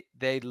 eventually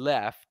they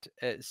left.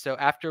 So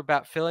after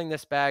about filling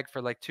this bag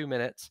for like 2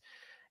 minutes,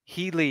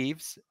 he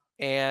leaves,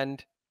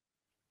 and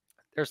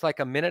there's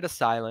like a minute of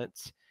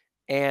silence,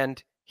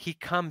 and he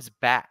comes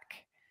back,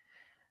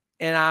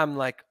 and I'm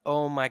like,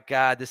 oh my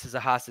god, this is a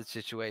hostage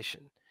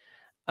situation.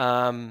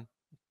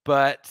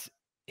 But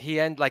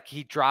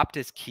he dropped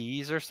his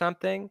keys or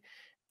something,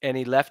 and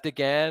he left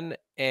again,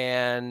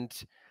 and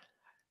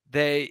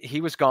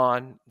he was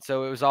gone.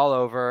 So it was all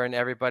over, and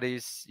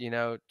everybody's,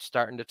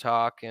 starting to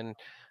talk, and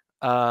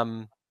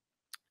um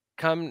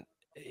come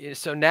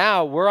so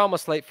now we're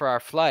almost late for our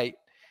flight,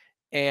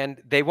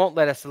 and they won't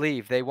let us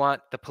leave. They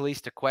want the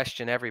police to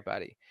question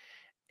everybody.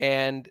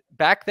 And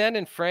back then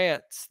in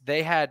France,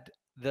 they had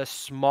the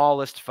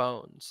smallest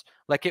phones.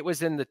 Like it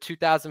was in the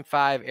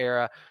 2005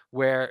 era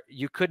where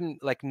you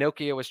couldn't, like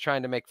Nokia was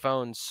trying to make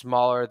phones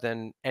smaller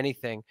than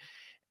anything.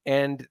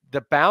 And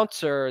the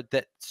bouncer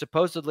that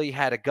supposedly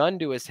had a gun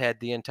to his head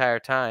the entire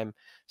time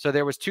So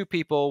there was two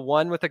people,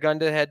 one with a gun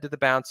to head to the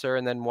bouncer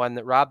and then one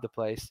that robbed the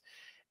place.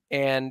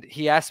 And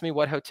he asked me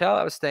what hotel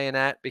I was staying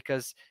at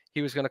because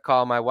he was going to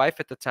call my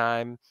wife at the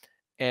time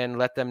and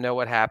let them know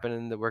what happened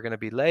and that we're going to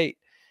be late.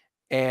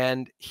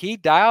 And he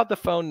dialed the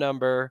phone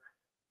number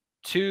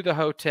to the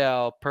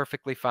hotel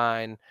perfectly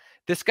fine.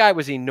 This guy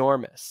was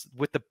enormous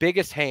with the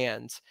biggest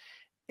hands.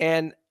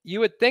 And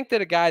you would think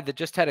that a guy that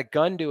just had a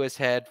gun to his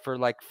head for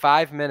like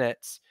 5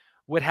 minutes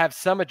would have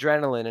some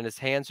adrenaline and his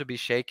hands would be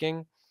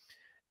shaking.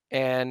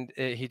 And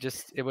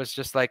it was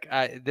just like,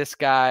 this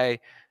guy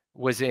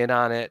was in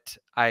on it,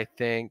 I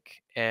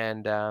think.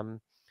 And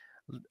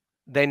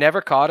they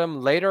never caught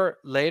him. Later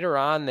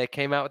on, they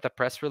came out with a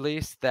press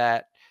release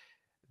that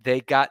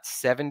they got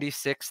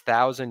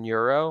 76,000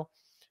 euro,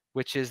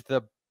 which is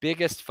the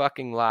biggest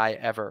fucking lie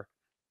ever.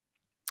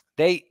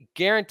 They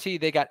guarantee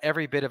they got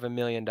every bit of $1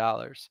 million,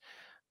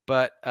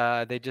 but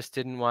they just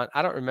didn't want.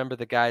 I don't remember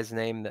the guy's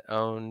name that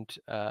owned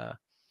the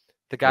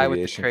guy with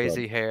the Aviation Club.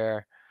 crazy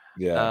hair.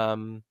 Yeah.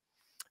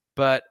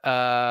 But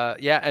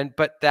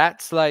but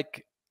that's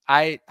like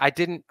I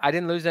didn't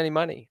lose any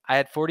money. I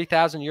had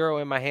 40,000 euro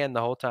in my hand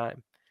the whole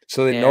time.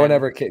 So that no one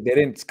ever they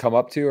didn't come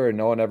up to you, or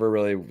no one ever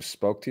really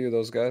spoke to you,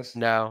 those guys?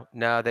 No,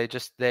 they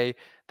just they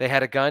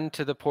had a gun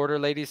to the porter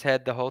lady's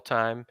head the whole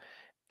time,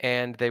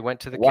 and they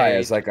went to the Why?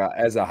 cage.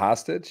 As a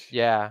hostage?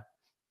 Yeah.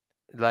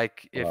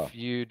 Like, if Wow.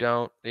 you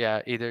don't,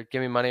 either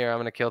give me money or I'm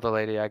gonna kill the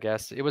lady, I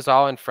guess. It was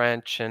all in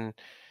French. And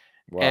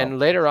Wow.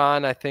 later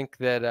on, I think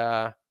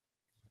that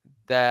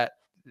that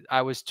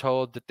I was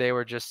told that they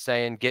were just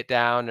saying, get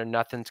down or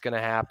nothing's gonna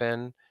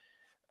happen.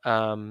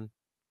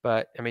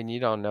 But I mean,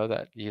 you don't know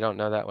that. You don't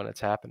know that when it's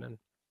happening.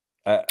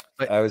 I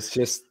But was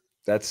just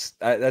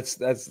I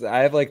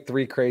have like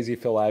 3 crazy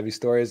Phil Ivey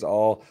stories,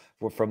 all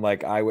were from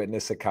like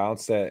eyewitness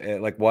accounts.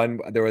 That like one,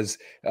 there was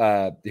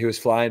he was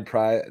flying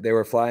they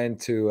were flying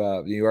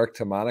to New York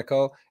to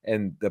Monaco,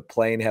 and the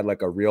plane had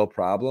like a real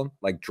problem,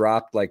 like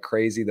dropped like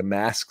crazy. The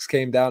masks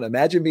came down.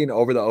 Imagine being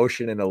over the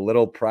ocean in a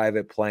little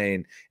private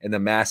plane and the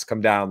masks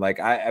come down. Like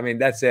I mean,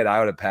 that's it. I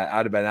would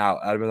have been out.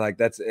 I'd have been like,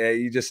 that's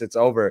it's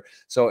over.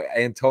 So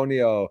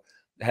Antonio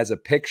has a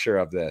picture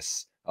of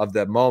this, of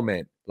the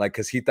moment, like,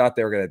 because he thought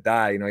they were gonna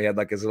die. You know, he had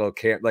like his little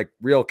like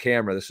real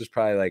camera. This was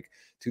probably like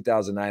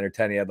 2009 or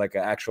 10. He had like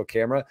an actual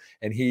camera,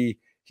 and he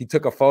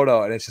took a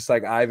photo, and it's just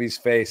like Ivy's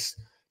face,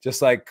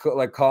 just like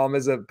calm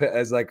as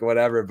like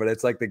whatever. But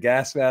it's like the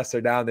gas masks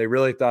are down. They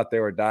really thought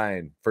they were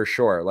dying for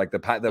sure. Like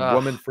the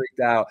woman freaked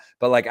out,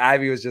 but like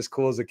Ivy was just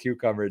cool as a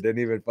cucumber,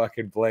 didn't even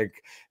fucking blink,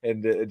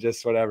 and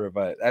just whatever.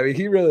 But I mean,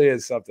 he really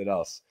is something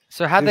else.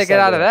 so how'd they get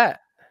out of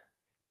that?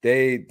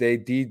 They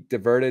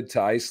diverted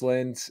to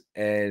Iceland,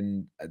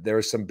 and there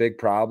was some big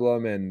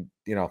problem. And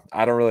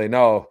I don't really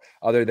know,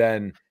 other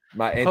than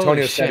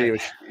Antonio said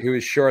he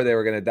was sure they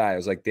were going to die. It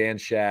was like Dan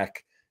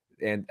Shack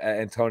and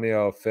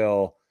Antonio,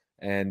 Phil,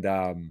 and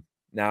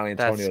now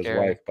Antonio's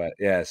wife. But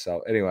yeah,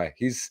 so anyway,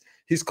 he's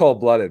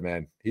cold-blooded,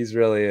 man. He's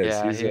really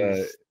is.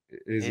 Yeah,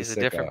 he's a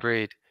different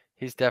breed.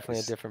 He's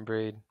definitely a different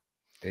breed.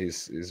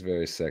 He's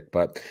very sick.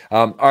 But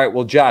all right,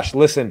 well, Josh,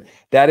 listen,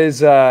 that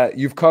is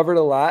you've covered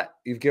a lot.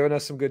 You've given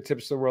us some good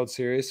tips to the World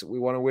Series. We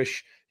want to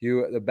wish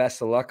you the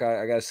best of luck.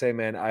 I gotta say,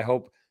 man, I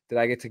hope that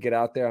I get to get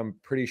out there. I'm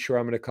pretty sure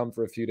I'm going to come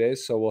for a few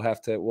days, so we'll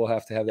have to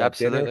have that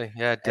Absolutely. dinner.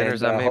 Yeah,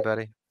 dinner's on me,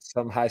 buddy.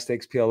 Some high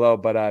stakes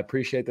PLO. But I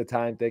appreciate the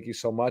time. Thank you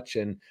so much,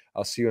 and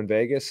I'll see you in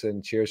Vegas.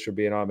 And cheers for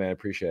being on, man. I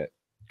appreciate it.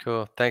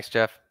 Cool. Thanks,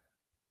 Jeff.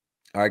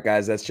 All right,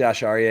 guys, that's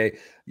Josh Arieh,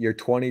 your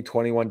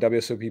 2021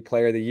 WSOP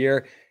Player of the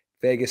Year.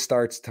 Vegas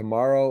starts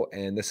tomorrow,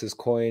 and this is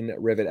Coin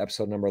Rivet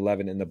episode number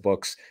 11 in the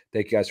books.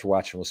 Thank you guys for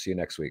watching. We'll see you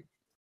next week.